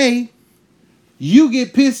smoke today, you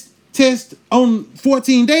get pissed test on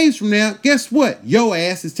 14 days from now, guess what? Your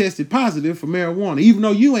ass is tested positive for marijuana, even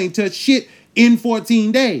though you ain't touched shit in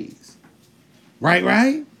 14 days.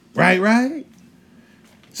 Right?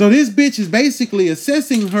 So this bitch is basically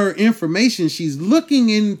assessing her information. She's looking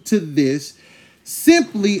into this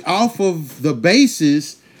simply off of the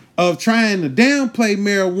basis of trying to downplay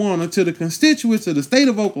marijuana to the constituents of the state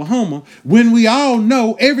of Oklahoma when we all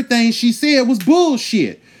know everything she said was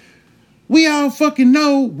bullshit. We all fucking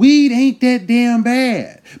know weed ain't that damn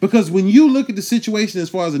bad. Because when you look at the situation as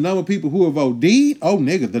far as the number of people who have OD'd, oh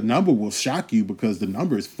nigga, the number will shock you because the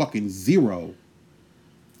number is fucking 0.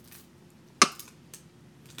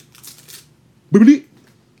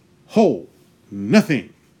 Whole.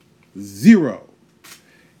 Nothing. Zero.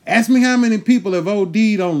 Ask me how many people have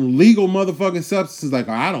OD'd on legal motherfucking substances like,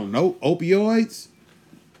 I don't know, opioids.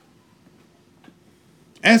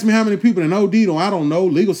 Ask me how many people have OD'd on, I don't know,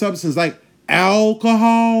 legal substances like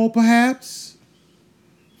alcohol, perhaps.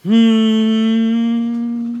 See,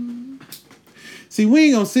 we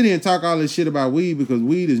ain't gonna sit here and talk all this shit about weed because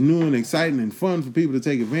weed is new and exciting and fun for people to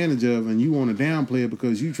take advantage of, and you want to downplay it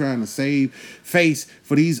because you trying to save face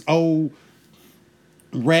for these old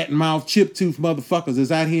rat mouth chip tooth motherfuckers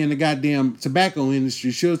that's out here in the goddamn tobacco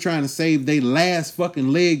industry still trying to save their last fucking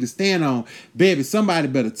leg to stand on. Baby, somebody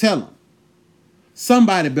better tell them.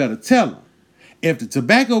 Somebody better tell them. If the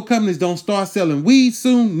tobacco companies don't start selling weed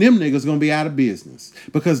soon, them niggas gonna be out of business.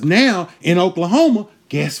 Because now in Oklahoma,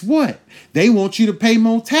 guess what? They want you to pay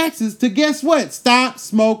more taxes to, guess what? Stop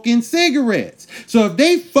smoking cigarettes. So if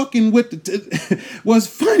they fucking with the... what's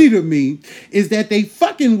funny to me is that they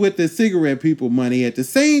fucking with the cigarette people money at the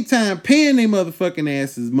same time paying their motherfucking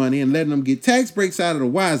asses money and letting them get tax breaks out of the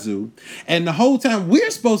wazoo. And the whole time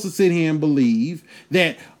we're supposed to sit here and believe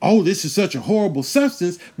that, oh, this is such a horrible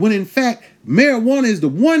substance, when in fact, marijuana is the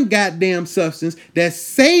one goddamn substance that's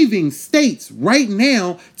saving states right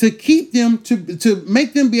now to keep them, to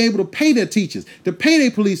make them be able to pay their teachers, to pay their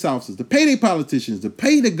police officers, to pay their politicians, to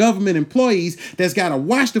pay the government employees that's got to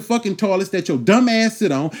wash the fucking toilets that your dumb ass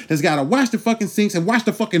sit on, that's got to wash the fucking sinks and wash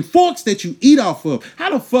the fucking forks that you eat off of. How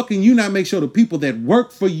the fuck can you not make sure the people that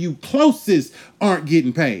work for you closest aren't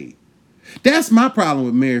getting paid? That's my problem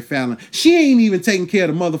with Mary Fallon. She ain't even taking care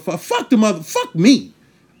of the motherfucker. Fuck me.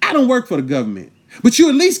 I don't work for the government. But you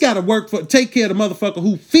at least got to take care of the motherfucker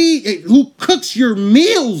who cooks your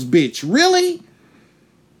meals, bitch. Really?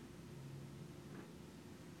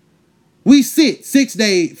 We sit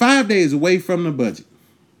 5 days away from the budget.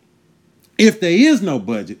 If there is no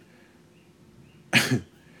budget,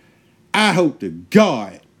 I hope to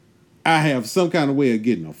God I have some kind of way of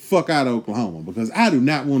getting the fuck out of Oklahoma, because I do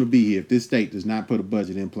not want to be here if this state does not put a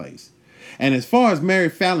budget in place. And as far as Mary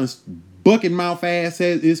Fallon's bucket mouth ass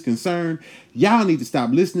is concerned, y'all need to stop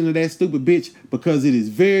listening to that stupid bitch, because it is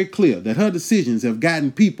very clear that her decisions have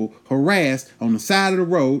gotten people harassed on the side of the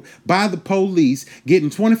road by the police, getting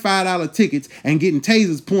 $25 tickets and getting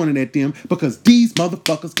tasers pointed at them because these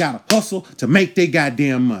motherfuckers gotta hustle to make their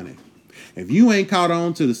goddamn money. If you ain't caught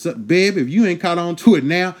on to if you ain't caught on to it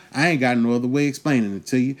now, I ain't got no other way of explaining it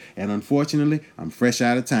to you. And unfortunately, I'm fresh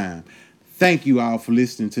out of time. Thank you all for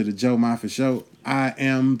listening to the Joe Moffitt Show. I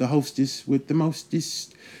am the hostess with the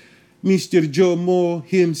mostest, Mr. Joe Moore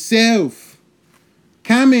himself.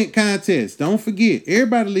 Comment contest. Don't forget,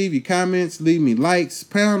 everybody leave your comments, leave me likes,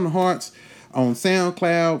 pound the hearts on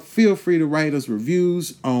SoundCloud. Feel free to write us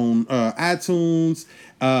reviews on iTunes.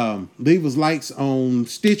 Leave us likes on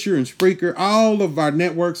Stitcher and Spreaker. All of our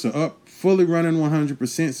networks are up, fully running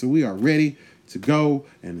 100%, so we are ready to go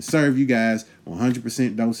and to serve you guys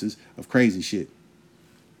 100% doses of crazy shit.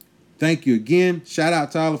 Thank you again. Shout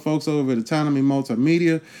out to all the folks over at Autonomy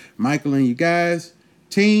Multimedia, Michael and you guys,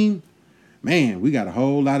 team. Man, we got a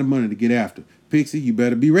whole lot of money to get after. Pixie, you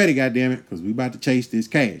better be ready, goddammit, because we about to chase this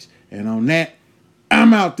cash. And on that,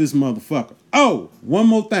 I'm out this motherfucker. Oh, one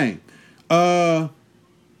more thing. I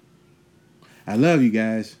love you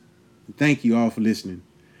guys. Thank you all for listening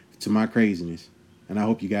to my craziness. And I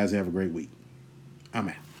hope you guys have a great week. I'm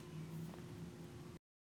out.